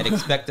Wiggly and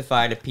expect to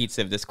find a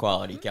pizza of this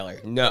quality, Keller.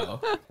 No.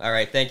 All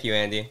right, thank you,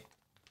 Andy.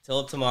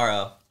 Till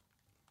tomorrow.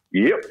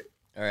 Yep.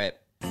 All right.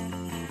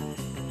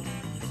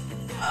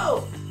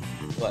 Oh.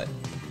 What?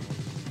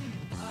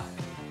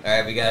 All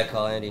right, we gotta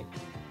call Andy.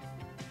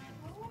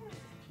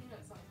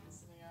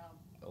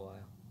 A while.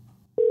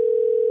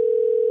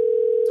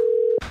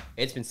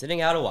 It's been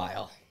sitting out a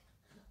while.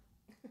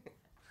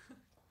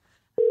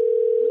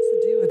 What's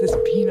the deal with this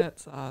peanut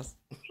sauce?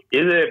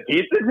 Is it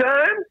pizza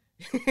time?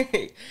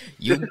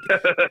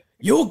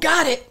 You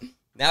got it.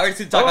 Now we're just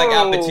gonna talk like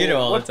Al Pacino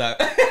all the time.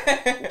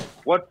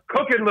 What's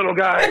cooking, little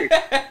guy?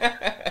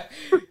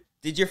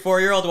 Did your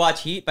 4-year-old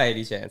watch Heat by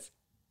any chance?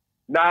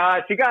 Nah,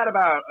 she got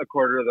about a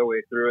quarter of the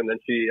way through, and then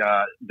she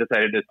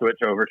decided to switch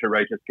over to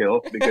Righteous Kill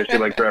because she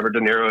likes Robert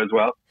De Niro as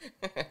well.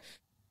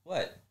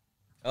 What?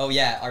 Oh,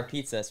 yeah, our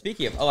pizza.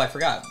 Speaking of... Oh, I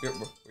forgot.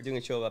 We're doing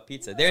a show about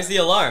pizza. There's the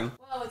alarm.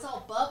 Whoa, it's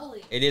all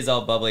bubbly. It is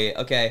all bubbly.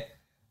 Okay.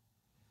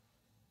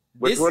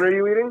 Which one are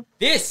you eating?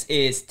 This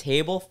is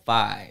table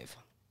 5.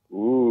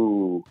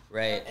 Ooh.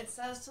 Right. It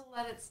says to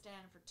let it stand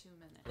for 2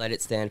 minutes. Let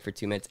it stand for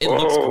 2 minutes. It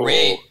looks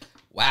great.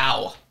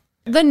 Wow.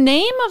 The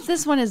name of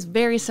this one is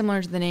very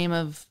similar to the name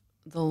of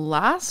the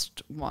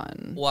last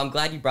one. Well, I'm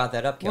glad you brought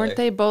that up, Keller. Weren't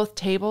they both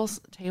table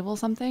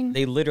something?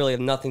 They literally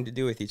have nothing to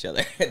do with each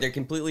other. They're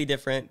completely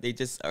different. They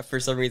just, for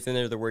some reason,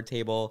 they're the word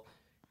table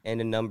and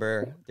a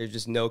number. There's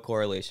just no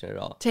correlation at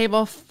all.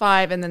 Table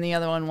 5, and then the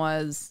other one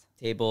was?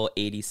 Table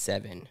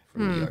 87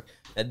 from New York.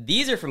 Now,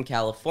 these are from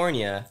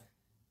California,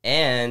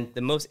 and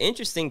the most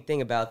interesting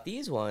thing about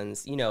these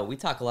ones, we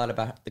talk a lot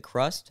about the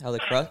crust, how the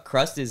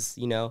crust is,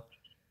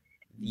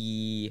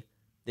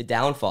 the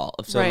downfall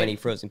of so many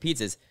frozen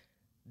pizzas.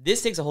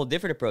 This takes a whole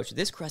different approach.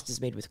 This crust is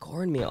made with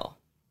cornmeal.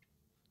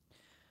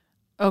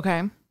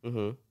 Okay.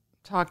 Mm-hmm.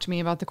 Talk to me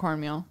about the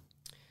cornmeal.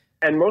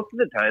 And most of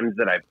the times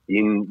that I've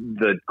seen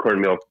the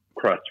cornmeal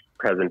crust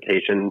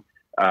presentation,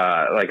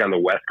 like on the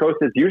West Coast,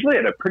 it's usually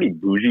at a pretty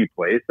bougie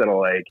place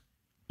that'll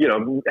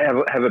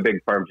have a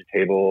big farm to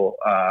table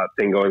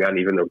thing going on,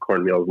 even though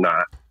cornmeal is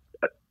not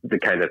the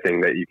kind of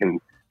thing that you can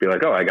be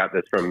like, oh, I got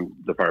this from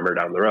the farmer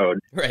down the road.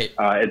 Right.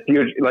 It's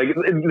huge. Like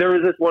there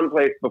was this one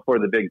place before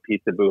the big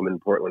pizza boom in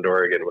Portland,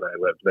 Oregon, when I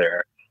lived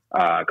there,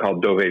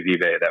 called Dove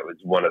Vive. That was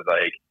one of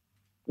like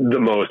the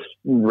most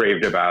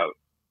raved about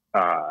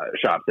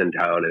shops in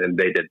town, and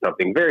they did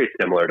something very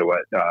similar to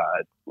what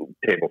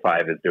Table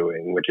 5 is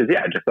doing, which is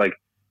just like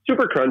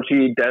super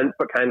crunchy, dense,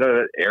 but kind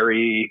of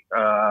airy.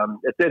 Yeah,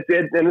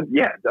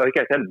 like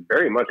I said,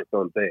 very much its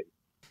own thing.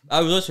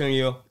 I was listening to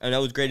you, and that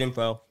was great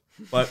info,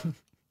 but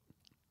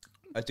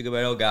I took a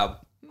bite. Oh, God.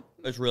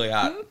 It's really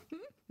hot.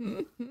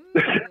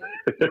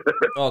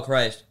 Oh,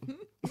 Christ.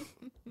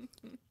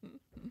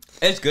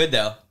 It's good,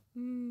 though.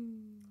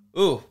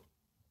 Ooh.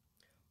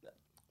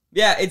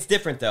 Yeah, it's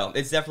different, though.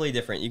 It's definitely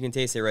different. You can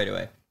taste it right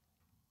away.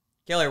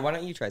 Keller, why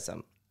don't you try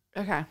some?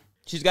 Okay.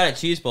 She's got a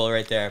cheese bowl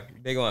right there.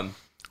 Big one.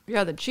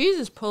 Yeah, the cheese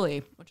is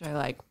pulley, which I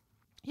like.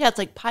 Yeah, it's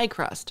like pie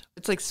crust.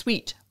 It's like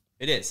sweet.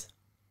 It is.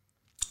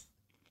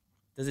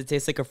 Does it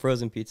taste like a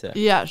frozen pizza?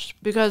 Yes,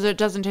 because it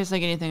doesn't taste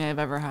like anything I've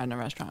ever had in a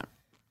restaurant.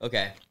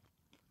 Okay.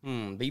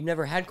 But you've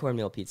never had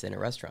cornmeal pizza in a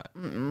restaurant.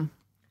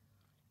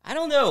 I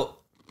don't know.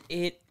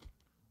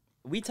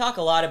 We talk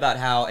a lot about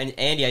how, and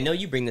Andy, I know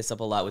you bring this up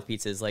a lot with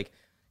pizzas. Like,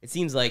 it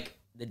seems like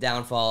the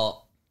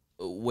downfall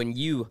when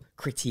you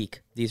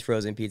critique these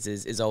frozen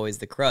pizzas is always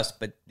the crust.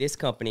 But this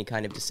company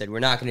kind of just said, we're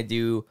not going to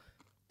do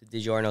the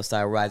DiGiorno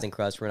style rising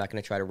crust. We're not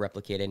going to try to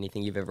replicate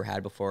anything you've ever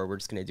had before. We're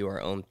just going to do our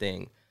own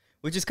thing,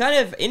 which is kind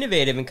of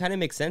innovative and kind of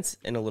makes sense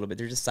in a little bit.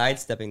 They're just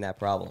sidestepping that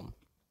problem.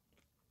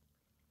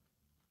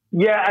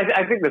 Yeah,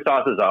 I think the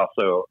sauce is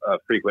also a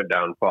frequent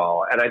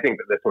downfall, and I think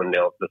that this one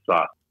nails the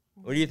sauce.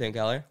 What do you think,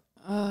 Keller?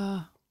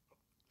 I'm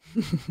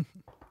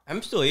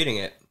still eating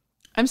it.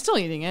 I'm still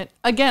eating it.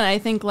 Again, I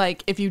think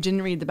like if you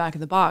didn't read the back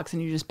of the box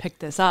and you just picked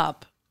this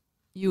up,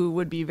 you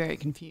would be very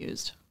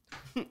confused.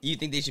 You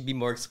think they should be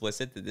more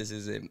explicit that this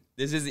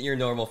isn't your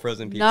normal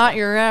frozen pizza? Not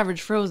your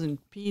average frozen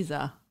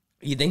pizza.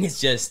 You think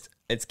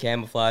it's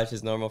camouflage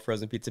as normal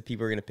frozen pizza?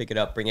 People are going to pick it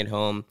up, bring it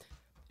home,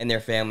 and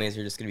their families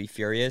are just going to be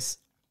furious?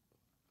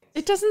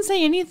 It doesn't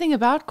say anything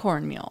about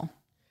cornmeal.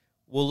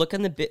 Well, look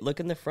in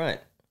the front.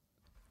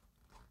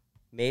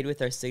 Made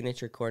with our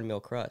signature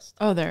cornmeal crust.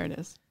 Oh, there it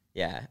is.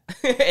 Yeah.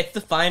 It's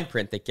the fine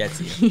print that gets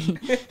you.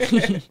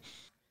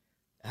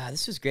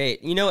 This was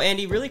great. You know,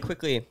 Andy, really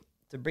quickly,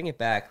 to bring it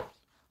back,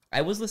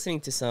 I was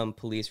listening to some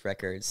police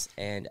records,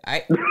 and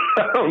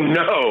Oh,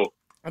 no.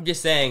 I'm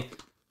just saying,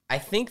 I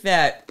think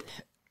that...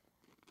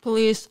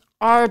 Police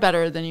are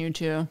better than you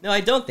two. No, I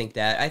don't think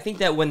that. I think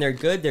that when they're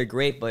good, they're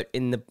great, but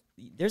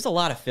there's a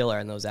lot of filler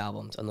in those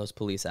albums, on those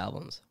police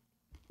albums.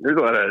 There's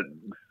a lot of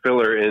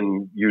filler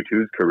in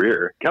U2's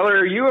career. Keller,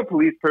 are you a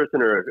police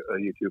person or a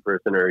U2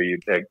 person, or are you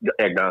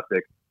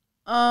agnostic?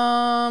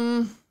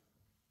 I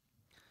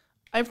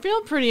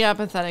feel pretty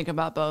apathetic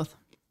about both.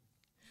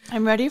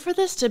 I'm ready for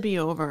this to be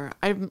over.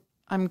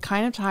 I'm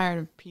kind of tired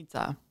of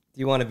pizza. Do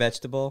you want a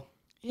vegetable?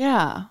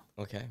 Yeah.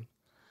 Okay.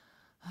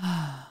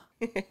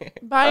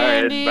 Bye,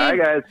 Andy. Bye,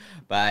 guys.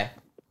 Bye.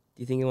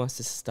 Do you think he wants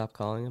to stop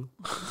calling him?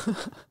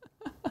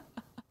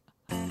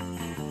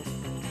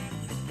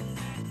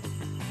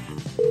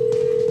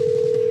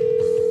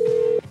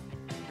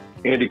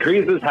 Andy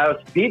Kreese's House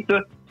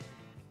Pizza.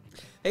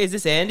 Hey, is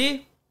this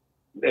Andy?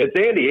 It's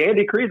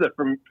Andy Kreese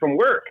from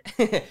work.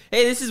 Hey,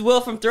 this is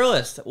Will from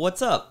THRILLIST'S.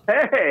 What's up?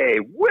 Hey,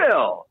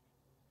 Will.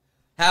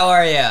 How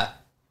are ya?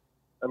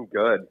 I'm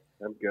good.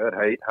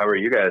 How are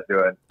you guys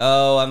doing?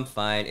 Oh, I'm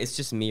fine. It's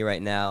just me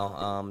right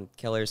now.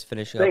 Keller's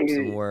finishing up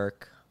some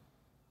work.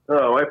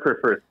 Oh, I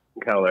prefer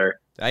Keller.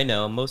 I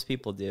know, most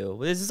people do.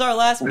 Well, this is our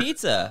last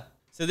pizza.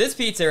 So this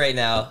pizza right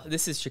now,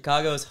 this is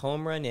Chicago's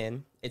Home Run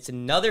Inn. It's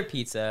another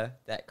pizza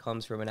that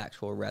comes from an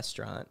actual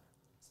restaurant.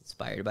 It's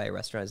inspired by a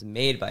restaurant. It's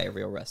made by a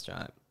real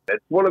restaurant.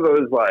 It's one of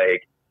those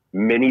like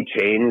mini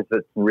chains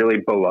that's really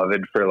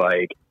beloved for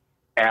like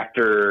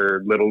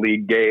after Little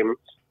League games.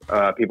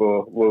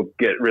 People will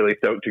get really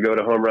stoked to go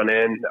to Home Run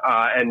Inn.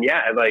 And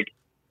yeah, like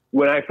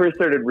when I first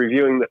started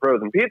reviewing the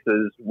frozen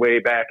pizzas way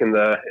back in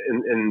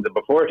the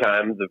before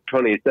times of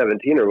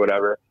 2017 or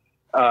whatever,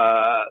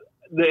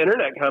 the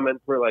internet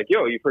comments were like,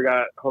 yo, you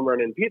forgot Home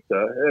Run Inn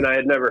pizza. And I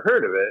had never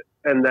heard of it.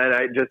 And then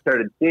I just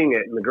started seeing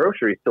it in the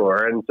grocery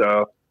store. And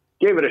so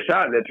gave it a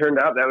shot. And it turned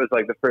out that was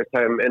like the first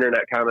time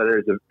internet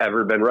commenters have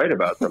ever been right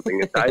about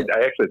something. I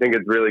actually think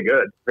it's really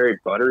good. It's very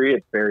buttery.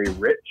 It's very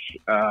rich.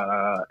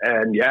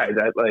 And yeah,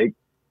 that like,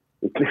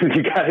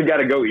 you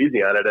gotta go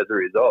easy on it as a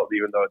result,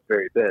 even though it's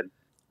very thin.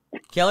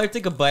 Keller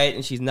took a bite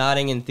and she's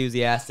nodding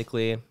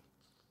enthusiastically.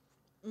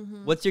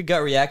 Mm-hmm. What's your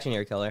gut reaction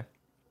here, Keller?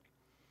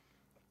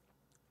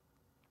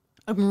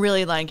 I'm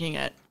really liking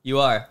it. You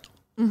are?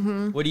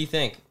 Mm-hmm. What do you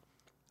think?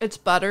 It's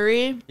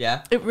buttery.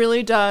 Yeah? It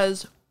really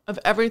does. Of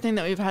everything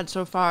that we've had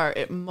so far,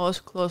 it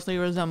most closely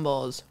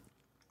resembles,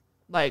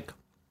 like,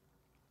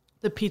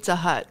 the Pizza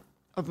Hut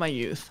of my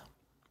youth.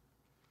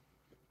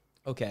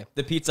 Okay.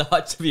 The Pizza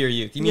Hut of your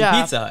youth. You mean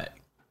Pizza Hut?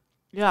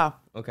 Yeah.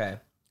 Okay.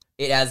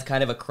 It has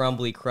kind of a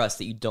crumbly crust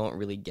that you don't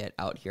really get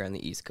out here on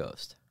the East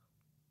Coast.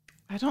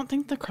 I don't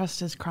think the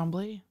crust is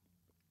crumbly.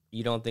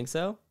 You don't think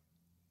so?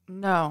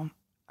 No.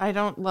 I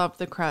don't love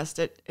the crust.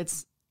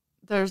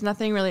 There's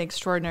nothing really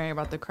extraordinary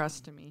about the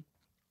crust to me.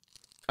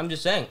 I'm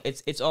just saying,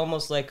 it's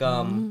almost like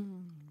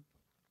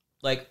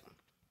like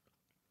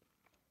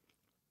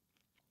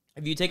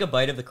if you take a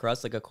bite of the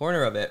crust, like a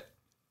corner of it,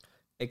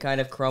 It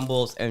kind of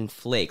crumbles and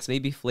flakes.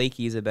 Maybe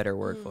flaky is a better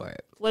word for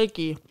it.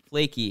 Flaky.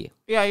 Flaky.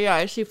 Yeah,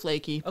 I see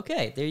flaky.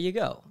 Okay, there you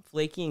go.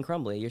 Flaky and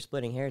crumbly. You're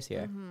splitting hairs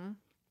here.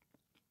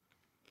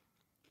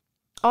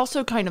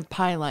 Also kind of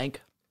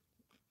pie-like.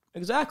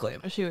 Exactly.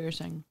 I see what you're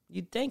saying.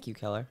 Thank you,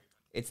 Keller.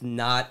 It's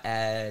not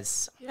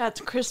as... Yeah,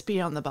 it's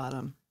crispy on the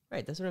bottom.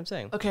 Right, that's what I'm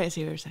saying. Okay, I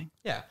see what you're saying.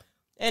 Yeah.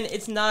 And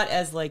it's not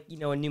as like,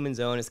 a Newman's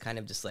Own is kind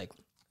of just like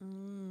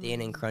thin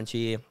and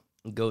crunchy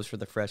and goes for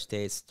the fresh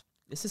taste.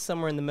 This is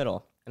somewhere in the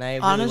middle. And I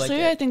really Honestly, like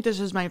it. I think this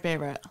is my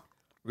favorite.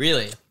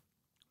 Really?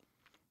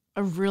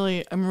 I'm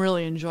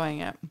really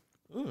enjoying it.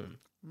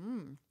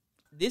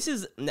 This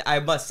is, I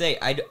must say,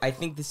 I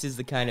think this is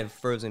the kind of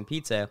frozen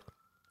pizza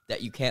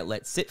that you can't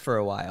let sit for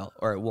a while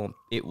or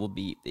it will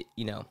be,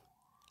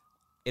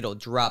 it'll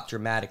drop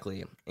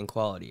dramatically in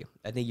quality.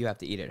 I think you have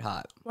to eat it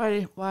hot.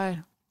 Why?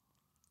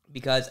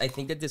 Because I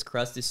think that this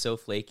crust is so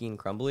flaky and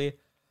crumbly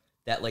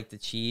that like the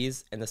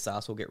cheese and the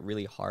sauce will get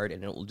really hard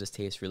and it will just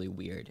taste really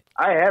weird.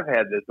 I have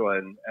had this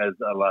one as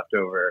a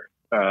leftover,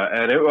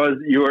 and it was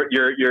your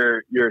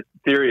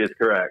theory is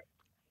correct.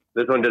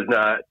 This one does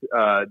not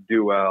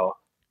do well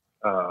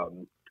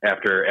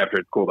after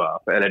it's cooled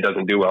off, and it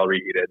doesn't do well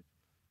reheated.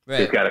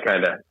 Right. You've got to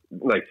kind of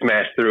like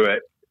smash through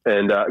it,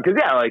 and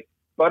because like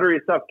buttery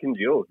stuff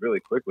congeals really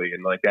quickly,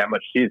 and like that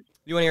much cheese.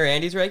 You want to hear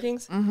Andy's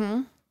rankings?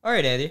 Mm-hmm. All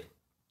right, Andy.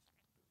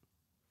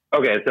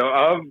 Okay, so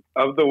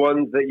of the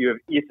ones that you have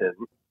eaten,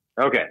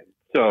 okay,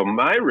 so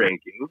my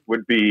ranking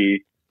would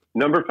be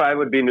number 5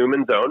 would be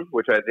Newman's Own,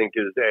 which I think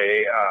is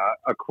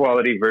a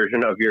quality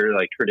version of your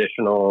like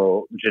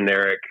traditional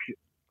generic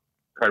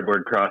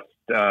cardboard crust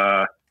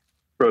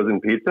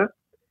frozen pizza.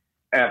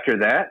 After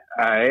that,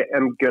 I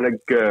am gonna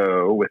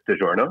go with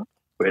DiGiorno,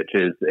 which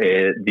is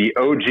the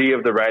OG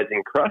of the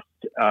rising crust,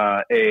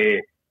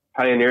 a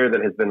pioneer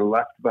that has been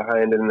left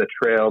behind in the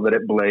trail that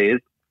it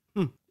blazed.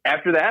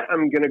 After that,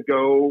 I'm going to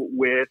go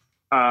with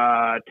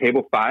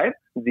Table 5,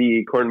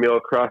 the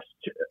cornmeal crust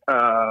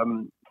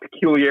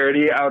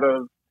peculiarity out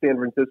of San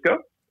Francisco.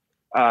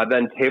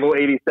 Then Table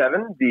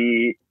 87,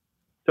 the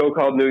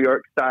so-called New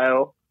York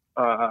style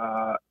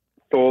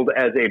sold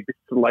as a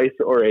slice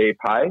or a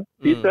pie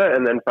pizza.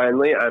 And then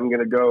finally, I'm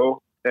going to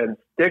go and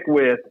stick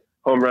with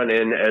Home Run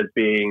Inn as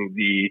being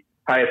the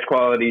highest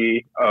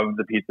quality of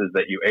the pizzas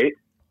that you ate.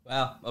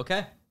 Wow.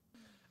 Okay.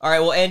 All right.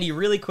 Well, Andy,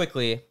 really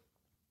quickly,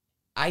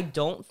 I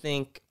don't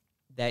think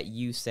that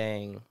you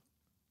saying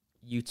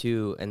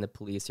U2 and the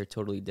Police are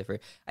totally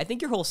different. I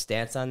think your whole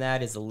stance on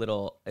that is a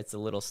little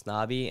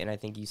snobby, and I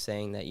think you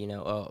saying that,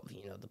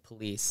 the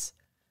Police,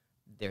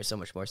 they're so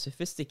much more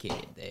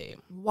sophisticated.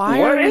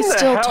 Why are we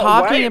still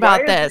talking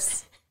about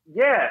this?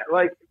 Yeah,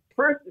 like,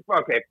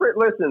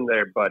 listen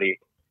there, buddy.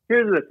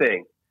 Here's the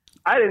thing.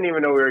 I didn't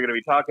even know we were going to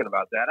be talking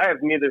about that. I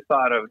have neither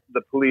thought of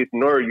the Police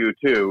nor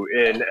U2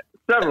 in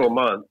several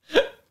months.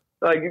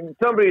 Like,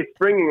 somebody's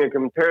springing a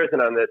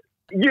comparison on this.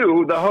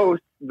 You, the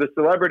host, the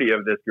celebrity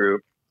of this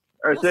group,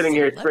 are sitting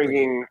here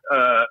springing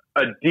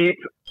a deep,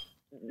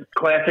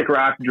 classic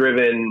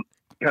rock-driven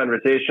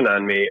conversation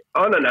on me,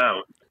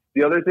 unannounced.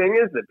 The other thing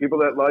is that people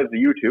that love the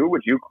U2,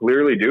 which you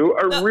clearly do,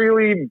 are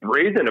really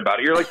brazen about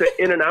it. You're like the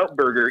In-N-Out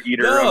burger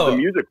eater of the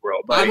music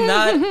world. Buddy.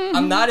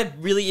 I'm not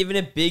really even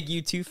a big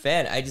U2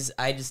 fan. I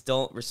just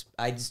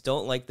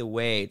don't like the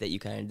way that you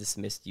kind of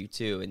dismissed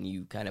U2 and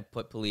you kind of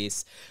put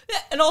Police.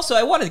 And also,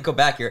 I wanted to go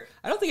back here.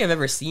 I don't think I've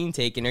ever seen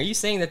Taken. Are you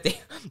saying that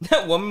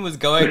that woman was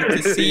going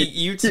to see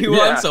U2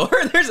 on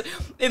tour?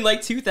 In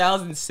like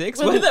 2006?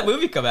 When did that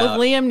movie come out?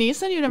 With Liam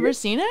Neeson? You've never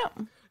seen it?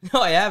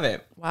 No, I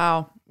haven't.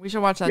 Wow. We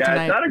should watch that tonight.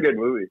 Yeah, it's not a good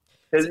movie.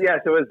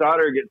 So his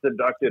daughter gets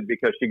abducted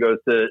because she goes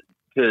to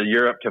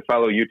Europe to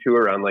follow U2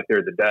 around like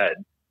they're the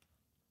dead.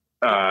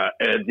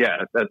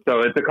 So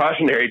it's a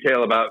cautionary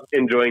tale about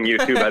enjoying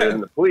U2 better than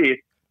the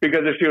Police,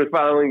 because if she was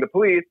following the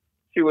Police,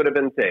 she would have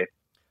been safe.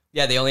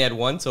 Yeah, they only had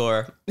one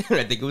tour.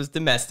 I think it was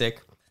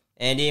domestic.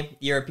 Andy,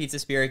 you're a pizza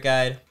spirit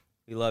guide.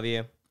 We love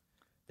you.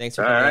 Thanks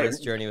for coming on this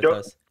journey with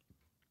us.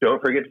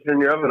 Don't forget to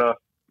turn your oven off.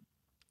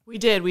 We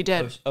did.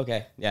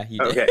 Okay. Yeah, you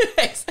did. Okay.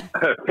 Thanks.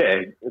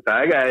 Okay.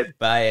 Bye, guys.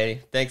 Bye,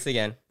 Andy. Thanks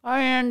again. Bye,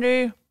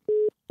 Andy.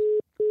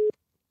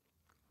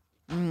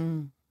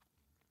 You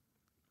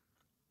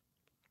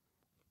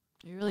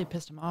really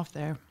pissed him off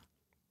there.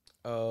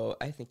 Oh,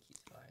 I think he's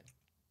fine.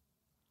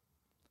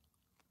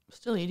 I'm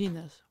still eating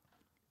this.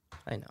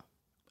 I know.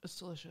 It's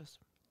delicious.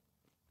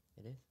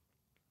 It is.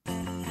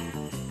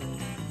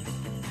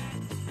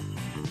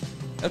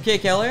 Okay,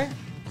 Keller.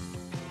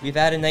 We've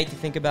had a night to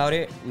think about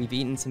it. We've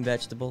eaten some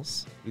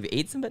vegetables. We've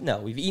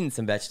eaten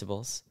some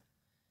vegetables.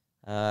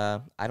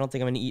 I don't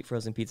think I'm going to eat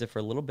frozen pizza for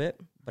a little bit,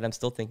 but I'm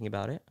still thinking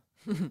about it.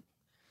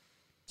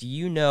 Do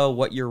you know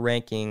what your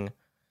ranking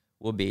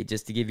will be?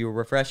 Just to give you a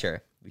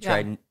refresher. We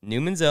tried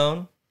Newman's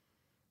Own,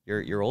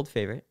 your old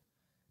favorite,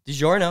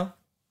 DiGiorno,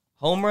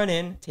 Home Run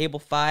Inn, Table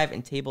 5,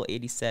 and Table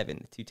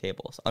 87, the two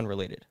tables,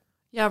 unrelated.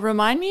 Yeah,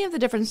 remind me of the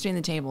difference between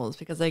the tables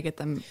because I get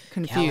them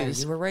confused. Keller,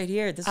 you were right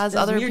here. This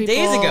other mere people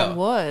days ago.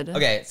 would.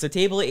 Okay, so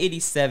Table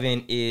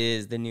 87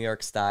 is the New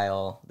York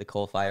style, the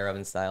coal fire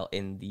oven style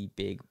in the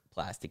big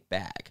plastic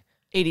bag.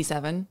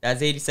 87.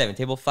 That's 87.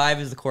 Table 5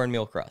 is the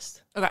cornmeal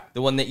crust. Okay.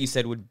 The one that you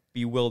said would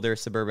bewilder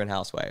suburban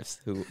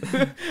housewives who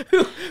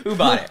who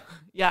bought it.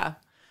 Yeah.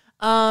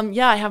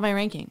 Yeah, I have my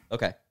ranking.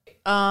 Okay.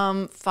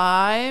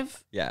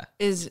 5 Yeah.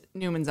 is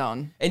Newman's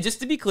Own. And just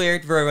to be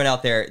clear for everyone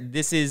out there,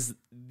 these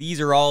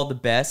are all the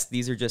best.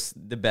 These are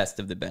just the best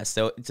of the best.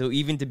 So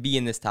even to be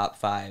in this top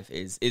 5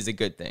 is a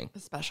good thing.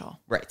 Special.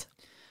 Right.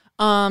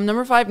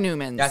 Number 5,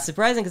 Newman's. That's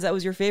surprising because that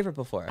was your favorite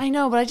before. I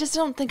know, but I just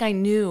don't think I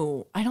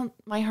knew.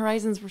 My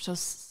horizons were so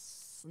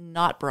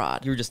not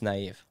broad. You were just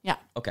naive. Yeah.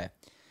 Okay.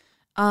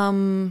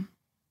 Number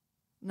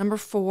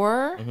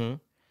 4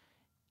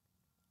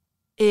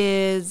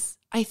 is,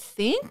 I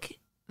think,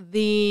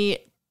 the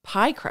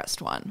pie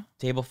crust one.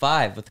 Table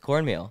 5 with the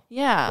cornmeal.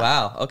 Yeah.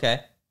 Wow.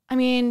 Okay. I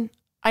mean,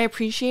 I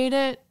appreciate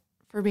it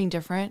for being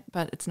different,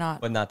 but it's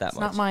not. But not that it's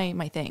much. not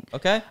my thing.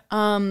 Okay.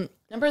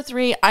 Number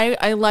 3,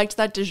 I liked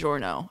that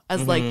DiGiorno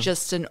as like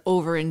just an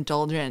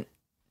overindulgent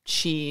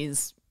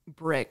cheese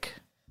brick.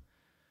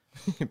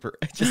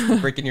 Just a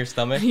brick in your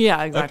stomach?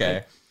 Yeah,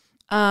 exactly.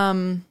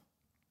 Okay.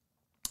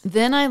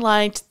 Then I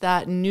liked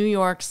that New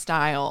York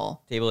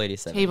style Table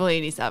 87. Table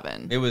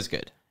 87. It was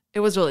good. It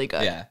was really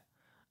good. Yeah.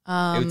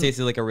 It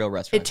tasted like a real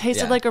restaurant. It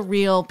tasted Yeah. like a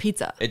real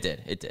pizza. It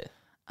did. It did.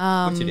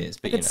 Um, Which it is,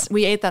 but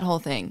we ate that whole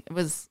thing. It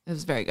was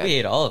very good. We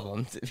ate all of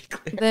them, to be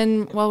clear.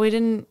 Then, well, we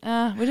didn't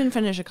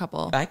finish a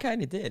couple. I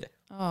kind of did.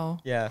 Oh.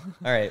 Yeah.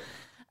 All right.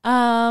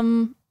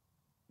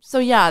 So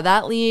yeah,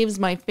 that leaves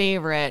my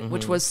favorite,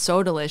 which was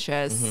so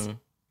delicious.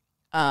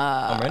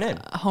 Home run in.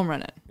 Home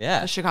run in.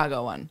 Yeah. The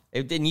Chicago one.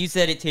 And you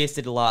said it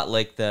tasted a lot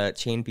like the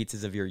chain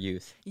pizzas of your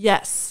youth.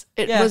 Yes.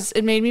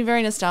 It made me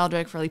very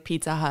nostalgic for like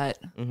Pizza Hut.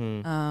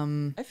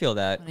 I feel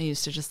that. I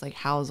used to just like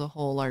house a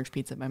whole large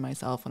pizza by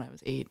myself when I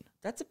was 8.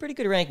 That's a pretty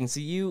good ranking. So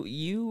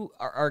you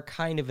are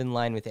kind of in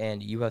line with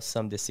Andy. You have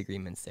some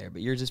disagreements there,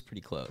 but yours is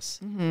pretty close.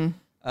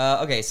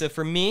 Okay, so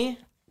for me,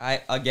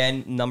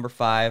 number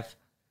 5,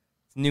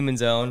 it's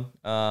Newman's Own.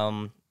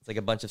 It's like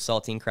a bunch of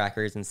saltine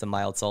crackers and some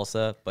mild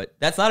salsa, but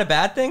that's not a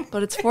bad thing.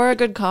 But it's for a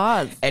good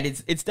cause. And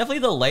it's definitely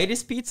the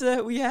lightest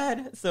pizza we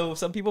had, so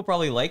some people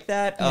probably like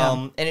that.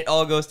 Yeah. And it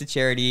all goes to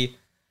charity,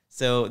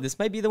 so this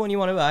might be the one you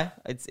want to buy.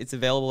 It's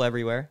available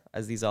everywhere,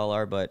 as these all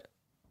are, but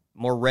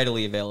more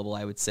readily available,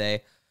 I would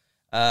say.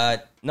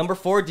 Number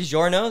 4,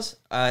 DiGiorno's.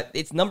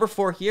 It's number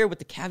 4 here with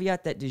the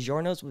caveat that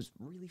DiGiorno's was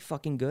really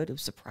fucking good. It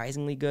was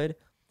surprisingly good.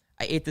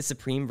 I ate the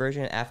Supreme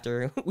version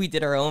after we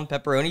did our own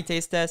pepperoni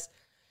taste test.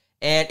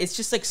 And it's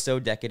just like so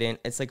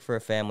decadent. It's like for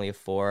a family of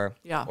 4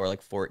 or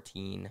like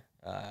 14.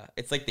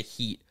 It's like the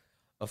heat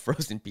of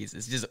frozen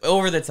pieces. Just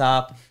over the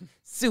top,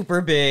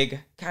 super big,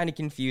 kind of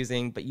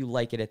confusing, but you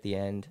like it at the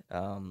end.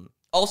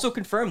 Also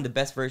confirmed the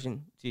best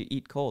version to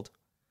eat cold.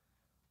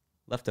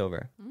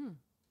 Leftover.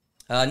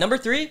 Number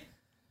 3,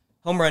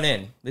 Home Run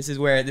In. This is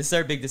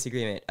our big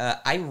disagreement.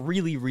 I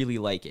really, really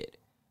like it,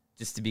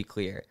 just to be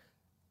clear.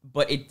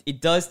 But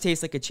it does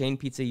taste like a chain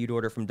pizza you'd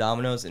order from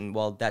Domino's, and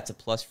while that's a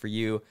plus for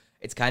you,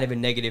 it's kind of a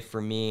negative for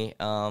me.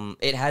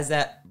 It has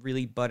that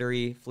really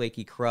buttery,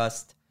 flaky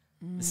crust.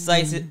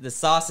 The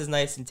sauce is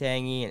nice and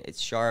tangy, and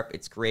it's sharp.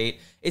 It's great.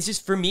 It's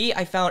just, for me,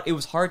 I found it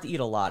was hard to eat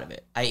a lot of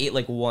it. I ate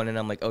like one, and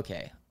I'm like,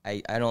 okay,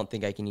 I don't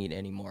think I can eat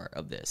any more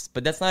of this.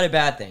 But that's not a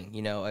bad thing.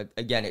 You know,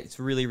 again, it's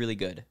really, really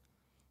good.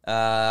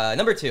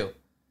 Number 2,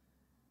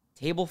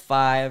 Table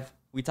 5.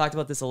 We talked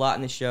about this a lot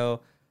in the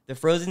show. The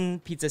frozen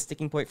pizza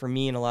sticking point for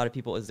me and a lot of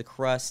people is the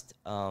crust.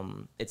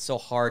 It's so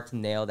hard to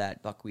nail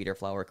that buckwheat or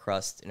flour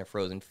crust in a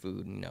frozen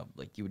food, you know,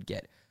 like you would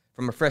get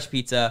from a fresh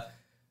pizza.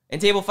 And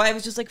Table 5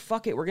 is just like,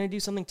 fuck it, we're going to do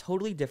something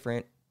totally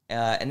different.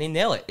 And they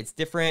nail it. It's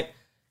different.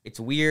 It's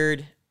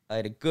weird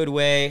in a good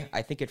way.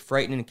 I think it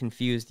frightened and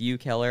confused you,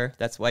 Keller.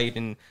 That's why you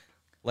didn't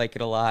like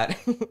it a lot.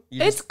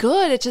 It's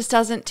good. It just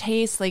doesn't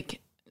taste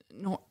like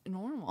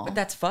normal. But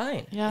that's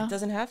fine. Yeah. It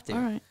doesn't have to. All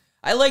right.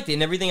 I liked it,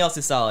 and everything else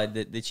is solid.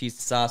 The cheese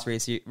to sauce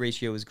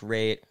ratio was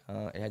great.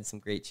 It had some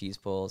great cheese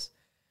pulls.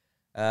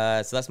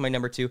 So that's my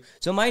number 2.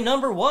 So my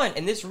number 1,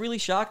 and this really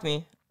shocked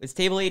me, is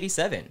Table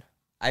 87.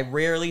 I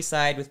rarely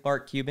side with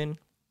Mark Cuban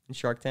in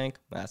Shark Tank.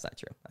 Well, that's not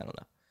true. I don't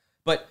know.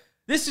 But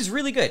this is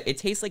really good. It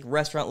tastes like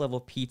restaurant-level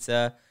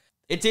pizza.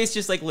 It tastes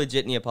just like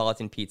legit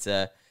Neapolitan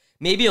pizza.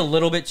 Maybe a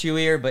little bit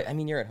chewier, but, I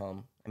mean, you're at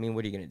home. I mean,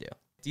 what are you going to do?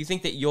 Do you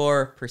think that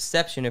your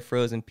perception of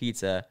frozen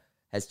pizza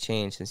has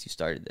changed since you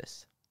started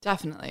this?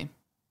 Definitely.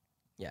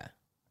 Yeah.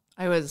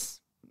 I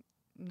was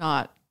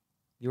not.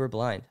 You were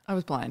blind. I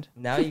was blind.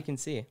 Now you can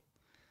see.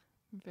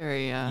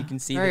 Very. You can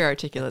see very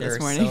articulate there this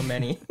are morning. so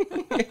many.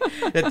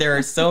 That there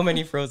are so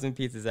many frozen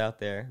pizzas out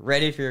there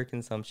ready for your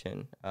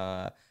consumption.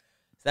 So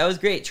that was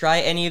great.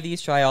 Try any of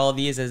these. Try all of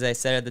these. As I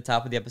said at the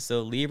top of the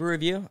episode, leave a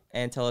review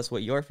and tell us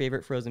what your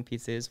favorite frozen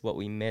pizza is, what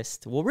we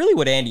missed. Well, really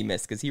what Andy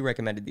missed, because he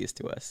recommended these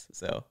to us.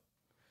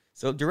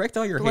 So direct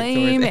all your hate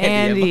towards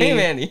Andy. Blame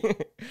Andy.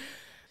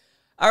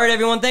 All right,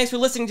 everyone. Thanks for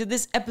listening to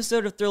this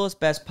episode of Thrillist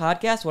Best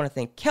Podcast. I want to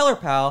thank Keller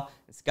Powell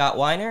and Scott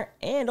Weiner,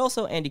 and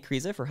also Andy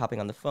Kriza for hopping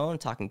on the phone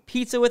talking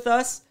pizza with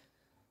us.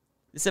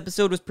 This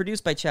episode was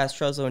produced by Chaz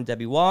Trezlo and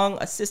Debbie Wong.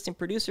 Assistant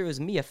producer was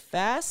Mia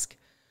Fask.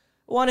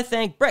 I want to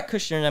thank Brett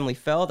Kushner and Emily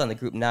Feld on the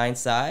Group 9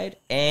 side,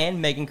 and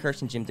Megan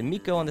Kirsch and Jim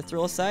D'Amico on the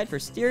Thrillist side for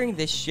steering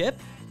this ship.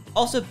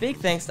 Also, big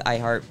thanks to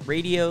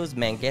iHeartRadio's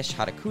Mangesh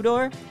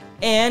Hatakudor,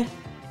 and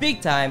big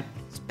time,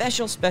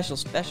 special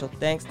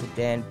thanks to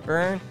Dan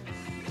Byrne,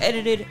 who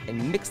edited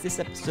and mixed this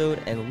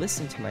episode and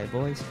listened to my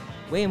voice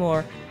way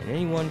more than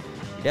anyone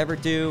could ever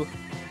do.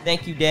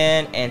 Thank you,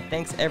 Dan, and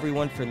thanks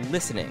everyone for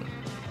listening.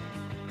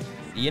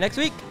 See you next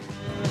week.